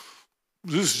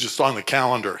 This is just on the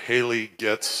calendar. Haley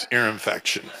gets ear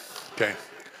infection. Okay.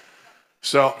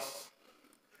 So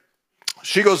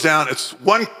she goes down. It's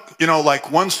one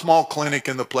small clinic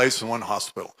in the place and one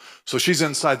hospital. So she's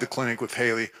inside the clinic with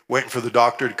Haley, waiting for the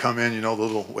doctor to come in, the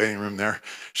little waiting room there.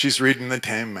 She's reading the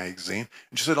Tim magazine.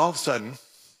 And she said, all of a sudden,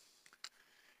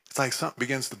 it's like something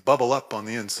begins to bubble up on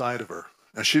the inside of her.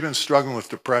 And she'd been struggling with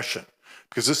depression.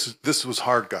 Because this was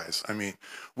hard, guys. I mean,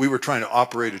 we were trying to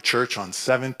operate a church on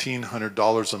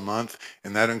 $1,700 a month,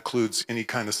 and that includes any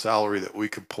kind of salary that we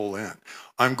could pull in.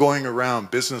 I'm going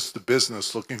around business to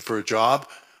business looking for a job,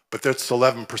 but that's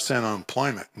 11%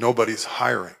 unemployment. Nobody's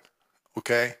hiring,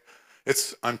 okay?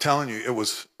 I'm telling you, it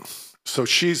was, so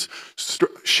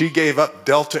she gave up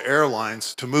Delta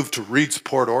Airlines to move to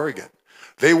Reedsport, Oregon.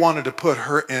 They wanted to put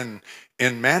her in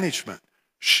management.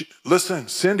 Listen,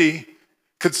 Cindy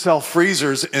could sell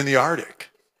freezers in the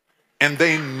Arctic. And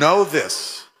they know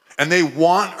this. And they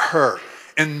want her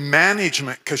in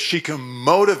management because she can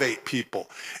motivate people.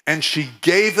 And she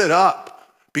gave it up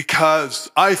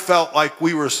because I felt like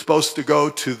we were supposed to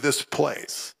go to this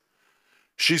place.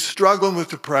 She's struggling with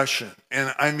depression.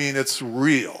 And I mean, it's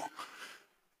real.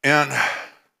 And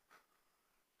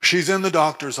she's in the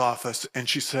doctor's office and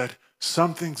she said,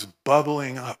 something's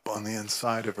bubbling up on the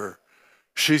inside of her.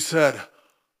 She said,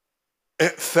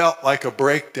 it felt like a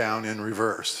breakdown in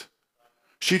reverse.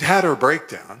 She'd had her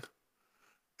breakdown,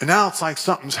 and now it's like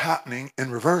something's happening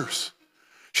in reverse.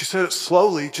 She said it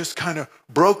slowly just kind of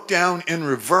broke down in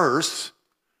reverse.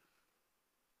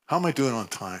 How am I doing on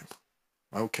time?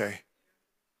 Okay.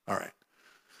 All right.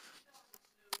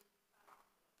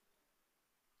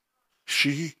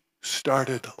 She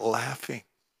started laughing.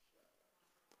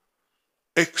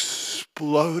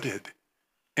 Exploded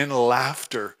in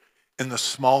laughter in the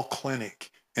small clinic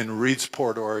in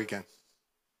Reedsport, Oregon.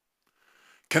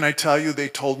 Can I tell you, they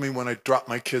told me when I dropped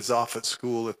my kids off at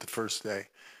school at the first day,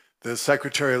 the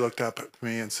secretary looked up at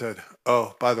me and said,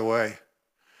 oh, by the way,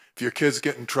 if your kids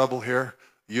get in trouble here,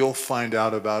 you'll find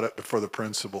out about it before the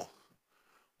principal.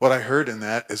 What I heard in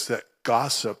that is that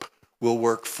gossip will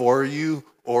work for you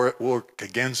or it will work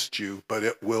against you, but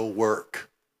it will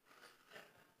work.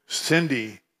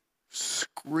 Cindy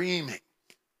screaming,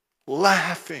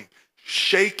 laughing,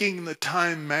 shaking the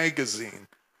Time magazine.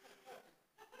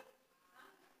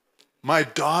 My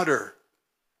daughter,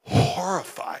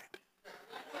 horrified.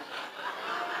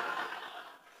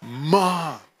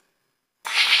 Mom,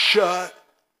 shut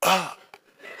up.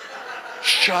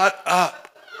 Shut up.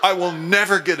 I will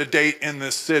never get a date in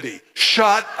this city.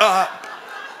 Shut up.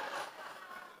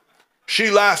 She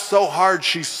laughed so hard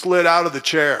she slid out of the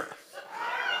chair.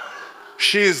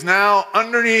 She is now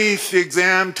underneath the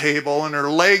exam table and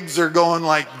her legs are going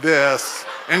like this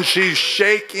and she's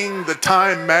shaking the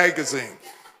Time magazine.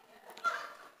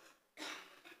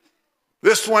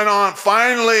 This went on.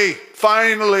 Finally,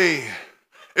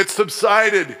 it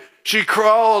subsided. She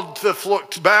crawled to the floor,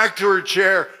 back to her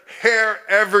chair, hair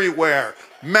everywhere,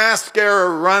 mascara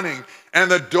running, and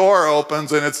the door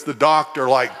opens and it's the doctor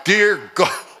like, dear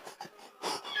God,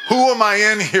 who am I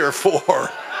in here for?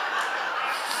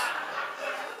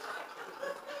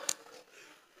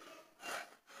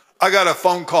 I got a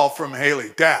phone call from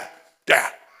Haley. Dad,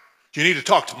 you need to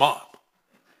talk to Mom.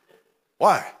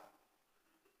 Why?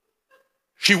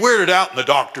 She weirded out in the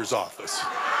doctor's office.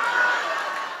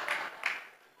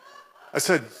 I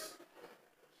said,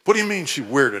 what do you mean she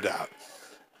weirded out?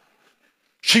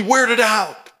 She weirded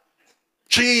out.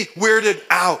 She weirded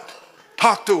out.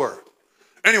 Talk to her.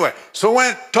 Anyway, so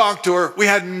went, talked to her. We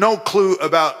had no clue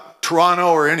about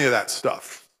Toronto or any of that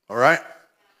stuff, all right?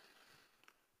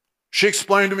 She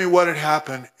explained to me what had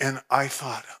happened, and I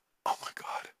thought, oh my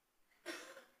God,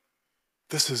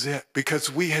 this is it.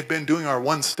 Because we had been doing our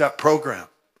one-step program.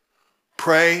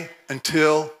 Pray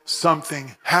until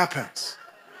something happens.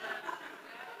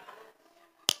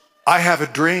 I have a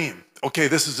dream. Okay,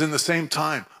 this is in the same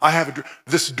time.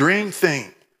 This dream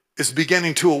thing is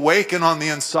beginning to awaken on the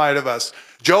inside of us.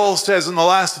 Joel says in the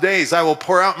last days, I will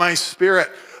pour out my spirit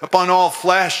upon all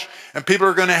flesh, and people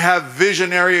are going to have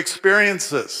visionary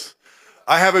experiences.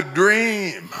 I have a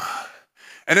dream.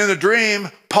 And in the dream,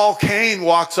 Paul Cain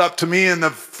walks up to me in the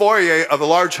foyer of a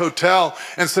large hotel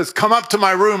and says, come up to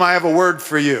my room, I have a word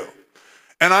for you.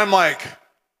 And I'm like,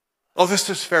 oh, this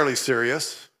is fairly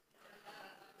serious.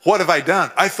 What have I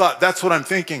done? I thought, that's what I'm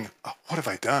thinking. Oh, what have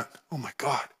I done? Oh my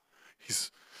God.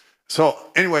 So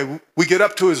anyway, we get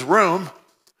up to his room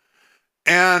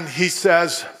and he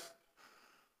says,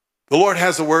 the Lord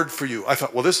has a word for you. I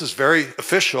thought, well, this is very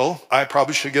official. I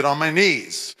probably should get on my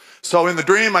knees. So in the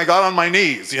dream, I got on my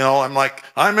knees. I'm like,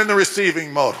 I'm in the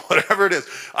receiving mode, whatever it is.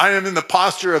 I am in the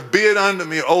posture of, be it unto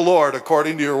me, O Lord,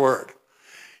 according to your word.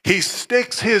 He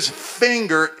sticks his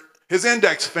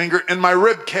index finger in my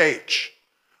rib cage.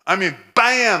 I mean,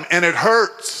 bam, and it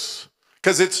hurts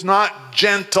because it's not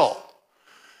gentle.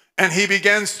 And he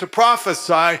begins to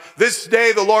prophesy, this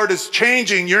day the Lord is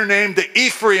changing your name to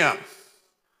Ephraim.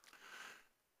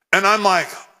 And I'm like,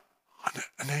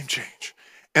 a name change.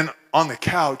 And on the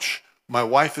couch, my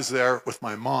wife is there with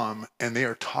my mom, and they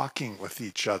are talking with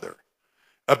each other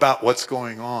about what's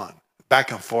going on,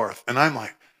 back and forth. And I'm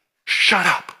like, shut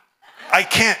up. I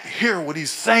can't hear what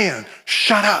he's saying.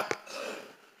 Shut up.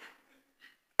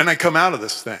 And I come out of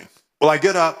this thing. Well, I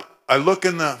get up, I look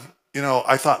in the,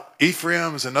 I thought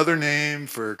Ephraim is another name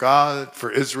for God, for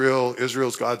Israel.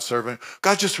 Israel's God's servant.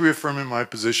 God just reaffirming my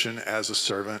position as a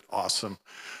servant. Awesome.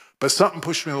 But something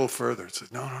pushed me a little further. It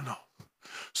said, no.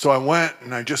 So I went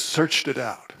and I just searched it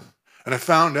out. And I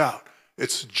found out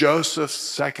it's Joseph's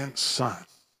second son.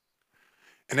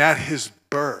 And at his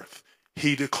birth,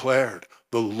 he declared,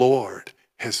 the Lord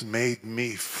has made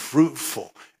me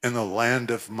fruitful in the land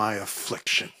of my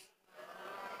affliction.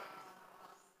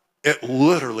 It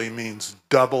literally means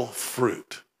double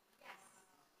fruit.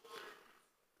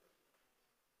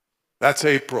 That's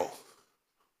April.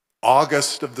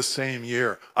 August of the same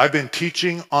year. I've been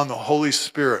teaching on the Holy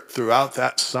Spirit throughout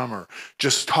that summer,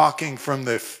 just talking from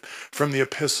the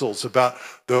epistles about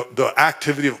the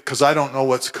activity, because I don't know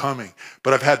what's coming.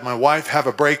 But I've had my wife have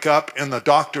a breakup in the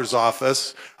doctor's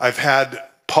office. I've had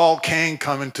Paul Cain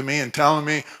coming to me and telling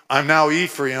me I'm now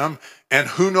Ephraim, and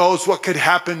who knows what could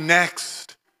happen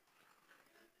next.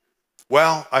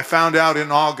 Well, I found out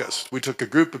in August. We took a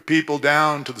group of people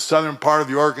down to the southern part of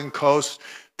the Oregon coast.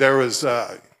 There was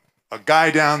a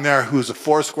guy down there who was a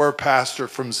Foursquare pastor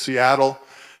from Seattle.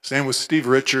 His name was Steve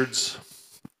Richards.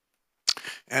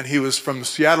 And he was from the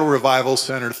Seattle Revival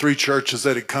Center, 3 churches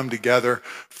that had come together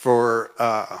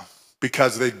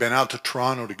because they'd been out to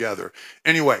Toronto together.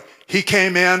 Anyway, he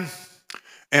came in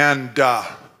and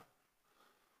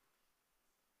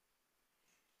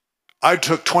I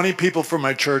took 20 people from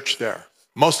my church there.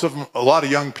 Most of them, a lot of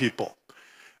young people.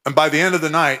 And by the end of the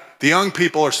night, the young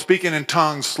people are speaking in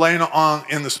tongues, slaying on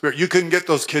in the spirit. You couldn't get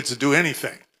those kids to do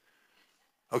anything.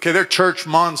 Okay, they're church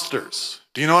monsters.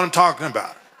 Do you know what I'm talking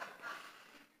about?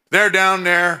 They're down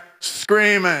there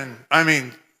screaming. I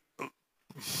mean,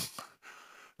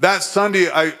 that Sunday,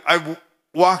 I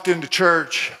walked into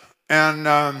church and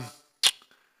I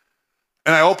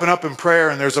open up in prayer,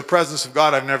 and there's a presence of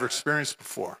God I've never experienced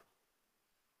before.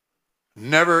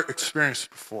 Never experienced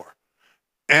before.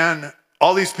 And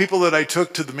all these people that I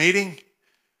took to the meeting,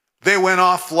 they went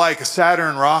off like a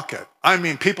Saturn rocket. I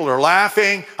mean, people are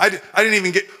laughing. I didn't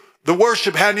even get, the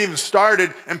worship hadn't even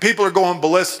started, and people are going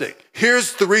ballistic.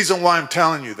 Here's the reason why I'm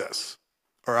telling you this,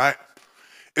 all right?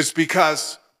 It's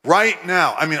because right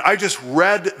now, I just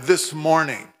read this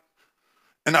morning,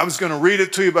 and I was going to read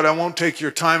it to you, but I won't take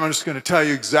your time. I'm just going to tell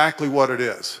you exactly what it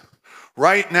is.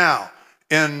 Right now,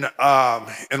 in a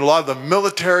lot of the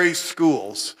military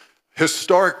schools,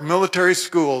 historic military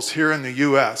schools here in the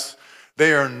U.S.,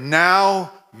 they are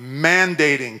now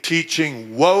mandating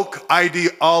teaching woke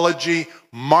ideology,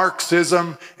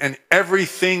 Marxism, and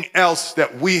everything else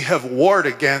that we have warred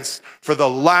against for the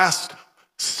last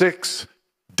 6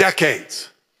 decades.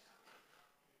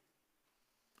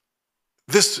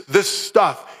 This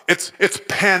stuff, it's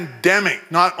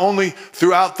pandemic, not only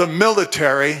throughout the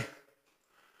military,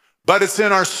 but it's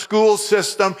in our school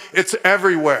system, it's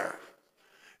everywhere.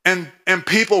 And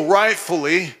people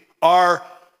rightfully are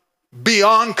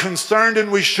beyond concerned,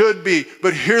 and we should be.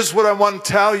 But here's what I want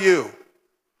to tell you.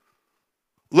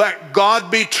 Let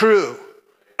God be true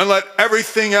and let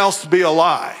everything else be a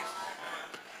lie.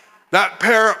 That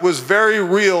parent was very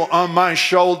real on my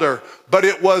shoulder, but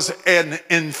it was an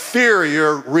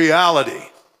inferior reality.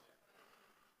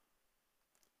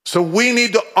 So we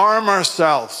need to arm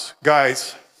ourselves,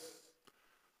 guys.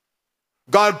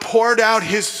 God poured out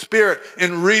his Spirit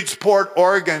in Reedsport,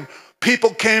 Oregon.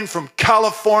 People came from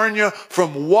California,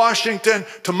 from Washington,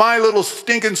 to my little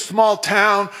stinking small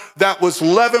town that was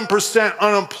 11%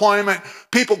 unemployment.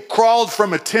 People crawled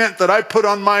from a tent that I put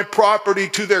on my property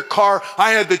to their car.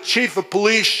 I had the chief of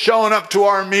police showing up to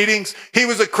our meetings. He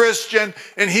was a Christian,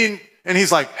 and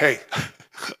he's like, hey,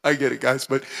 I get it, guys,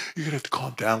 but you're going to have to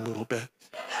calm down a little bit.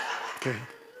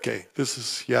 Okay, this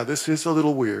is a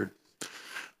little weird.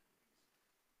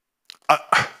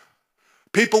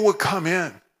 People would come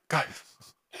in. Guys,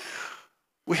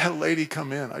 we had a lady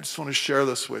come in. I just want to share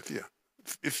this with you.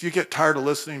 If you get tired of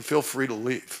listening, feel free to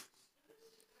leave.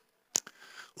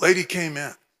 Lady came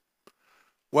in.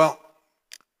 Well,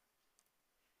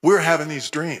 we were having these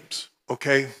dreams,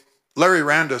 okay? Larry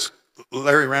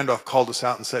Randolph called us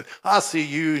out and said, I see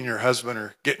you and your husband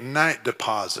are getting night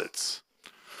deposits.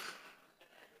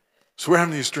 So we're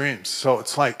having these dreams. So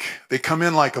it's like they come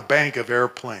in like a bank of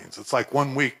airplanes. It's like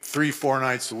 1 week, 3-4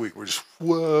 nights a week. We're just,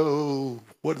 whoa,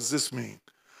 what does this mean?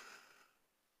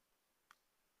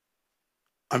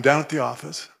 I'm down at the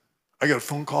office. I got a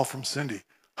phone call from Cindy.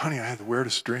 Honey, I had the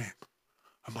weirdest dream.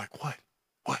 I'm like, what?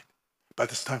 What? By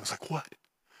this time, I was like, what?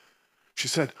 She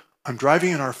said, I'm driving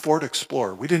in our Ford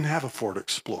Explorer. We didn't have a Ford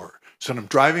Explorer. She said, I'm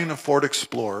driving in a Ford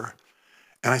Explorer,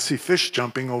 and I see fish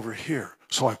jumping over here.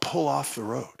 So I pull off the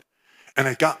road. And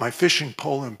I got my fishing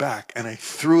pole in back, and I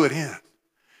threw it in.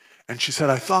 And she said,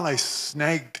 I thought I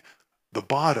snagged the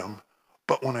bottom,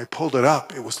 but when I pulled it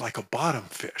up, it was like a bottom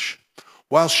fish.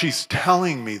 While she's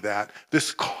telling me that,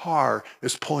 this car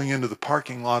is pulling into the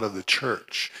parking lot of the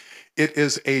church. It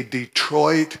is a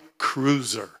Detroit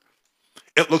Cruiser.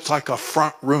 It looks like a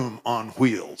front room on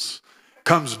wheels.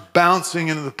 Comes bouncing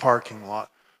into the parking lot.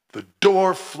 The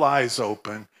door flies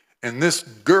open, and this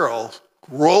girl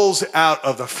rolls out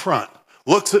of the front,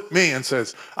 looks at me and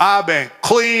says, I've been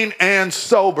clean and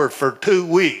sober for 2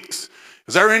 weeks.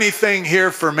 Is there anything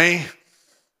here for me?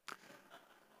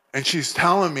 And she's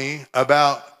telling me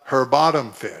about her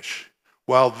bottom fish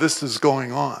while this is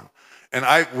going on. And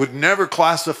I would never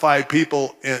classify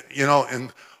people,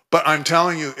 but I'm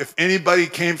telling you, if anybody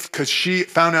came, because she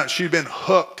found out she'd been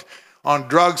hooked on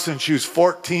drugs since she was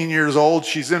 14 years old.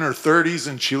 She's in her 30s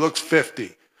and she looks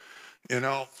 50.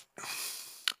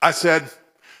 I said,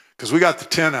 because we got the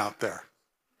 10 out there.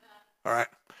 All right.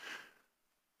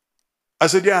 I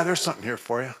said, yeah, there's something here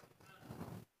for you.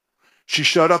 She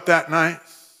showed up that night,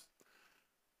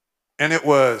 and it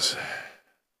was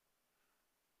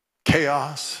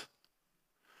chaos.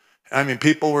 I mean,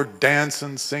 people were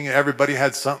dancing, singing. Everybody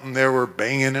had something. They were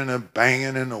banging and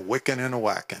a wicking and a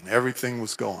whacking. Everything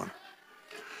was going.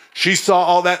 She saw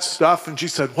all that stuff, and she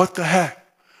said, what the heck?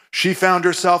 She found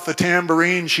herself a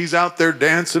tambourine. She's out there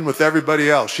dancing with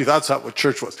everybody else. She thought that's what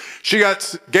church was. She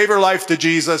gave her life to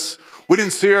Jesus. We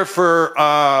didn't see her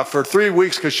for 3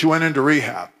 weeks because she went into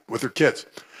rehab with her kids.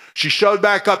 She showed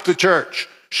back up to church.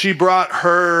 She brought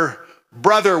her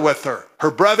brother with her.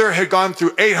 Her brother had gone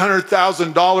through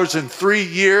 $800,000 in 3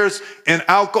 years in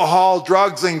alcohol,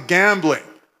 drugs, and gambling.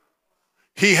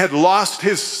 He had lost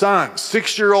his son,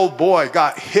 6-year-old boy,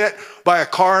 got hit by a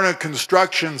car on a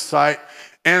construction site,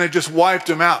 and it just wiped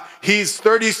him out. He's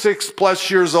 36 plus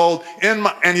years old,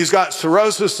 and he's got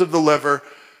cirrhosis of the liver.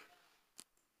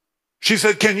 She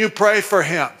said, can you pray for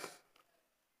him?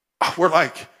 We're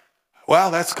like,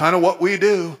 well, that's kind of what we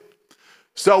do.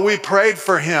 So we prayed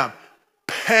for him.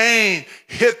 Pain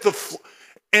hit the floor.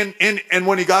 And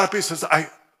when he got up, he says, I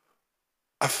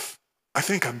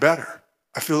think I'm better.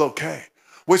 I feel okay.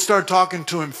 We started talking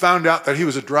to him, found out that he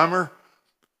was a drummer.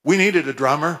 We needed a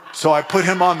drummer, so I put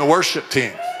him on the worship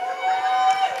team.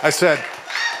 I said,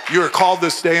 you are called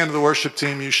this day into the worship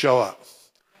team, you show up.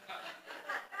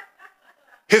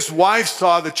 His wife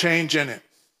saw the change in him.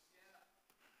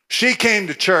 She came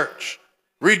to church,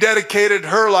 rededicated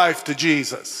her life to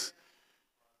Jesus.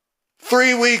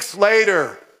 3 weeks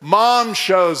later, mom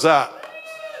shows up.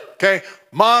 Okay,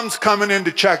 mom's coming in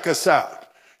to check us out.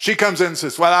 She comes in and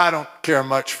says, well, I don't care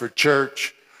much for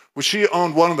church. Well, she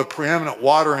owned one of the preeminent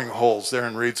watering holes there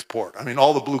in Reedsport. I mean,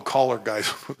 all the blue-collar guys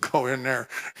would go in there,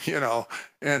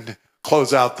 and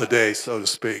close out the day, so to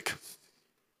speak.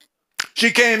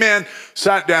 She came in,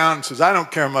 sat down, and says, I don't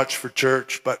care much for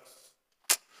church, but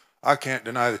I can't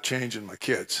deny the change in my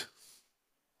kids.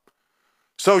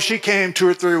 So she came 2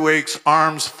 or 3 weeks,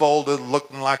 arms folded,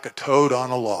 looking like a toad on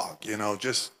a log,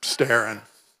 just staring.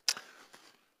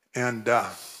 And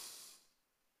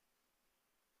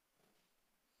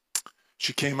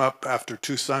she came up after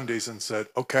 2 Sundays and said,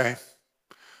 okay,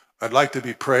 I'd like to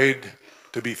be prayed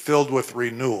to be filled with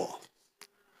renewal.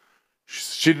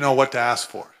 She didn't know what to ask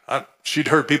for. She'd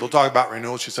heard people talk about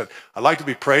renewal. She said, I'd like to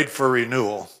be prayed for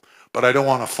renewal, but I don't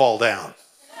want to fall down.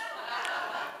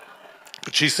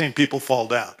 But she's seen people fall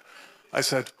down. I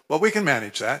said, well, we can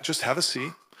manage that. Just have a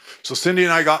seat. So Cindy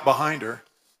and I got behind her,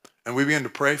 and we began to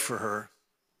pray for her.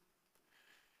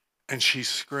 And she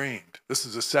screamed. This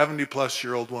is a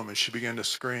 70-plus-year-old woman. She began to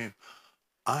scream,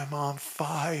 I'm on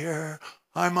fire.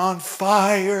 I'm on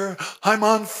fire. I'm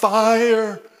on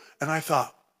fire. And I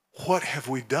thought, what have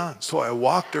we done? So I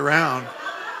walked around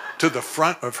to the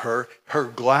front of her. Her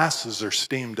glasses are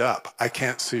steamed up. I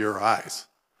can't see her eyes.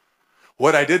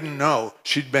 What I didn't know,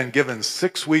 she'd been given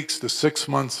 6 weeks to 6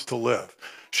 months to live.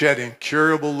 She had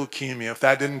incurable leukemia. If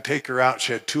that didn't take her out,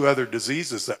 she had 2 other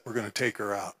diseases that were going to take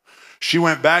her out. She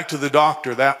went back to the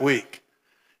doctor that week.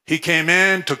 He came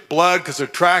in, took blood because they're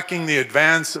tracking the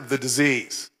advance of the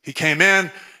disease. He came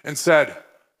in and said,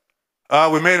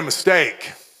 we made a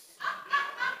mistake.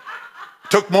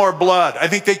 Took more blood. I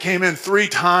think they came in 3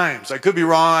 times. I could be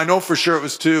wrong. I know for sure it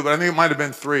was 2, but I think it might have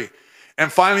been 3.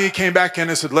 And finally he came back in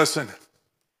and said, listen,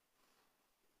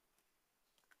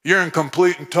 you're in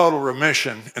complete and total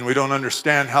remission, and we don't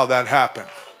understand how that happened.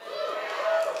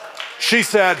 She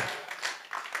said,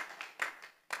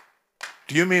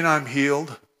 do you mean I'm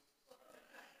healed?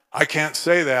 I can't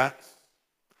say that,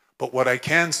 but what I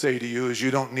can say to you is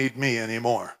you don't need me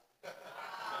anymore.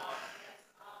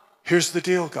 Here's the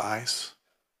deal, guys.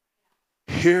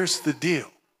 Here's the deal.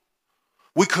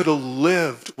 We could have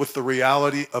lived with the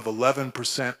reality of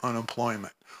 11%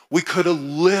 unemployment. We could have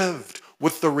lived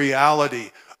with the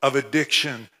reality of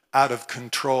addiction out of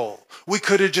control. We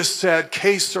could have just said,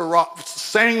 que sera,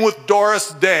 sang with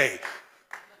Doris Day.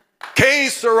 Que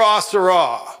sera,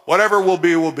 sera. Whatever will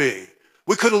be, will be.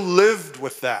 We could have lived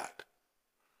with that.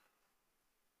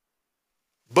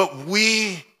 But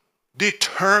we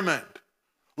determined,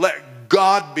 let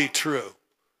God be true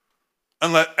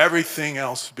and let everything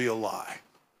else be a lie.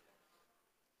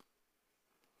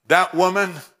 That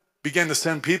woman began to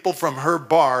send people from her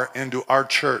bar into our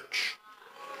church.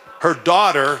 Her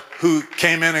daughter, who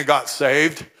came in and got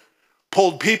saved,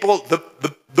 pulled people,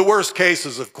 the worst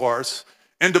cases, of course,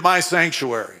 into my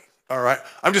sanctuary. All right?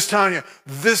 I'm just telling you,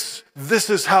 this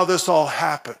is how this all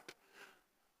happened.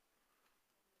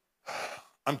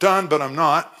 I'm done, but I'm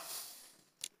not,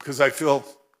 because I feel,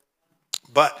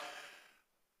 but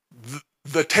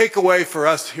the takeaway for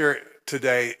us here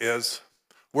today is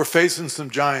we're facing some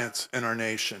giants in our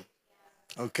nation,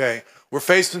 okay? We're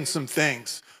facing some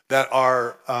things that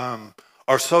are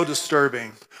so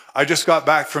disturbing. I just got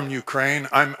back from Ukraine.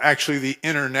 I'm actually the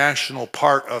international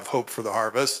part of Hope for the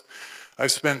Harvest.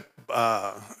 I've spent,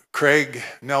 Craig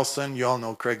Nelson, you all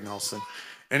know Craig Nelson.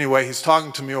 Anyway, he's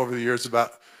talking to me over the years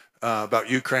about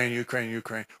Ukraine.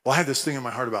 Well, I had this thing in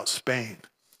my heart about Spain.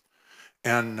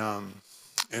 And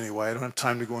anyway, I don't have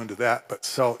time to go into that. But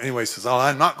so anyway, he says, oh,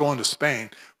 I'm not going to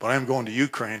Spain, but I'm going to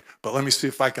Ukraine. But let me see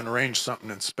if I can arrange something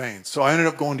in Spain. So I ended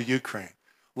up going to Ukraine.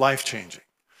 Life-changing.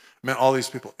 Met all these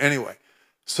people. Anyway,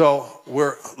 so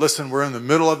we're in the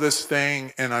middle of this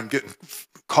thing, and I'm getting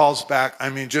calls back. I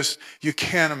mean, just, you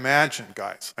can't imagine,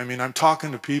 guys. I mean, I'm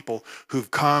talking to people who've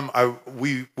come.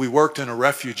 We worked in a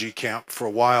refugee camp for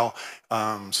a while,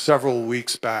 several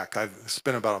weeks back. It's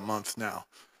been about a month now.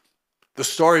 The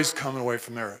stories coming away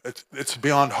from there, it's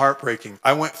beyond heartbreaking.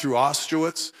 I went through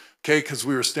Auschwitz, okay, because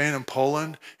we were staying in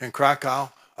Poland, in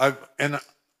Krakow, and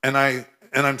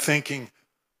I'm thinking,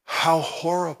 how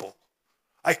horrible.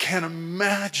 I can't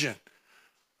imagine.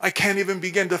 I can't even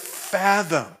begin to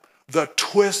fathom the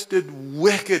twisted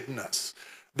wickedness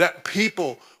that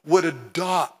people would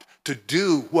adopt to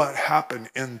do what happened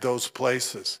in those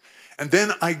places. And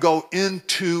then I go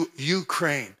into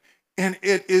Ukraine, and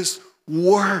it is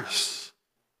worse.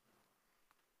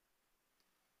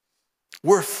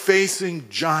 We're facing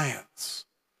giants.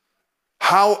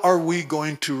 How are we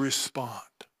going to respond?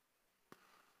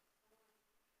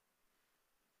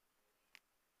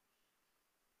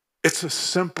 It's a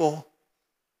simple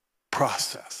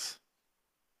process.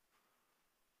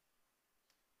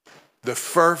 The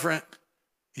fervent,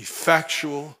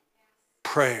 effectual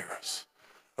prayers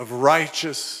of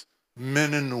righteous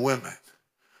men and women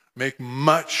make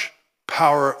much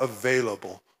power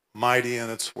available, mighty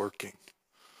in its working.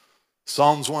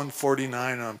 Psalms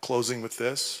 149, and I'm closing with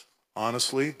this.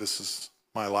 Honestly, this is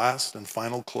my last and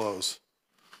final close.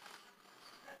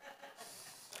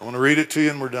 I want to read it to you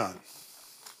and we're done.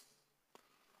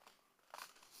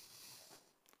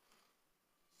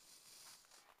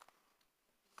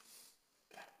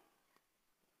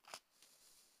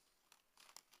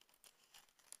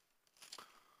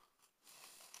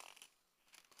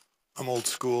 I'm old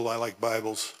school. I like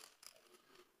Bibles.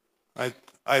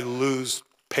 I lose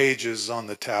pages on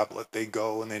the tablet. They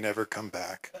go and they never come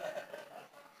back.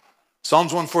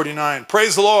 Psalms 149.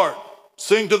 Praise the Lord.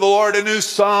 Sing to the Lord a new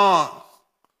song.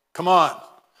 Come on.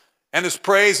 And his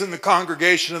praise in the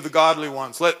congregation of the godly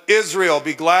ones. Let Israel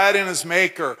be glad in his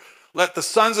maker. Let the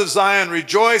sons of Zion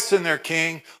rejoice in their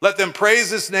king. Let them praise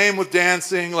his name with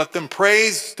dancing. Let them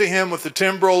praise to him with the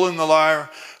timbrel and the lyre.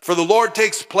 For the Lord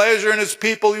takes pleasure in his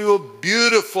people. He will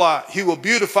beautify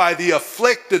the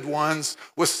afflicted ones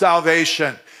with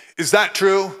salvation. Is that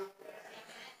true?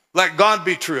 Let God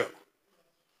be true.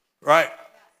 Right?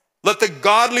 Let the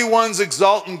godly ones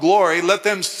exult in glory. Let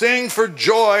them sing for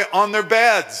joy on their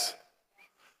beds.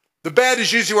 The bed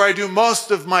is usually where I do most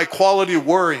of my quality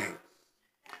worrying.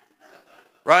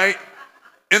 Right?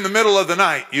 In the middle of the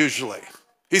night, usually.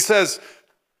 He says,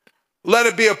 let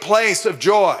it be a place of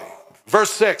joy.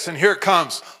 Verse 6, and here it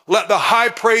comes. Let the high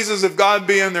praises of God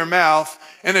be in their mouth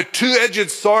and a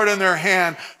two-edged sword in their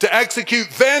hand to execute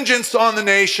vengeance on the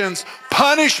nations,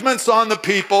 punishments on the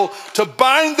people, to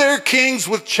bind their kings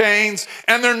with chains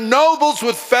and their nobles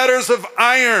with fetters of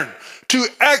iron, to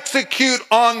execute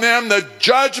on them the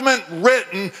judgment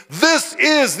written. This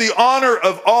is the honor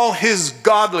of all his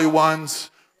godly ones.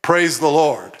 Praise the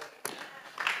Lord.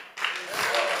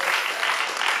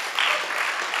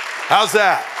 How's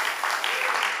that?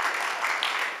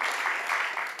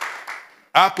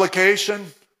 Application,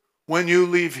 when you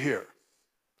leave here,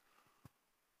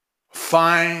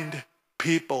 find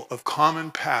people of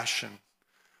common passion,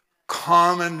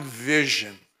 common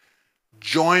vision.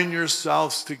 Join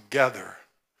yourselves together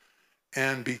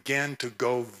and begin to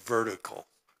go vertical.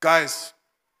 Guys,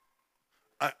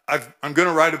 I'm going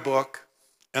to write a book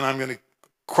and I'm going to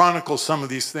chronicle some of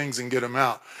these things and get them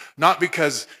out. Not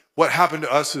because what happened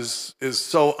to us is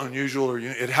so unusual or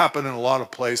it happened in a lot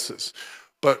of places.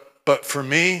 But for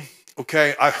me,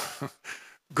 okay,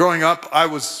 growing up, I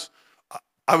was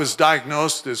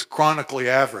diagnosed as chronically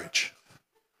average.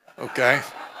 Okay?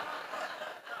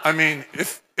 I mean,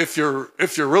 if you're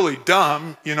really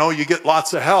dumb, you know, you get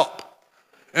lots of help.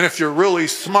 And if you're really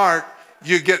smart,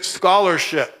 you get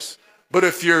scholarships. But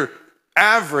if you're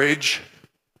average,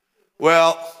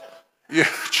 well, you're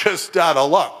just out of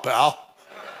luck, pal.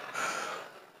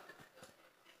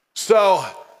 So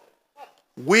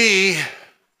we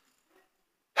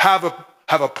have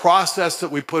a process that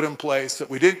we put in place that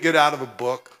we didn't get out of a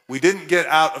book. We didn't get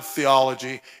out of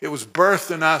theology. It was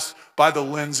birthed in us by the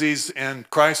Lindseys and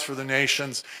Christ for the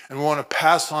Nations. And we want to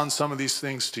pass on some of these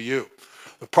things to you.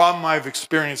 The problem I've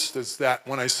experienced is that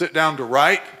when I sit down to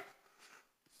write,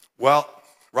 well,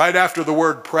 right after the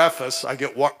word preface, I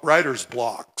get writer's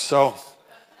block. So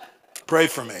pray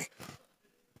for me.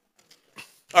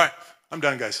 All right, I'm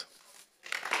done, guys.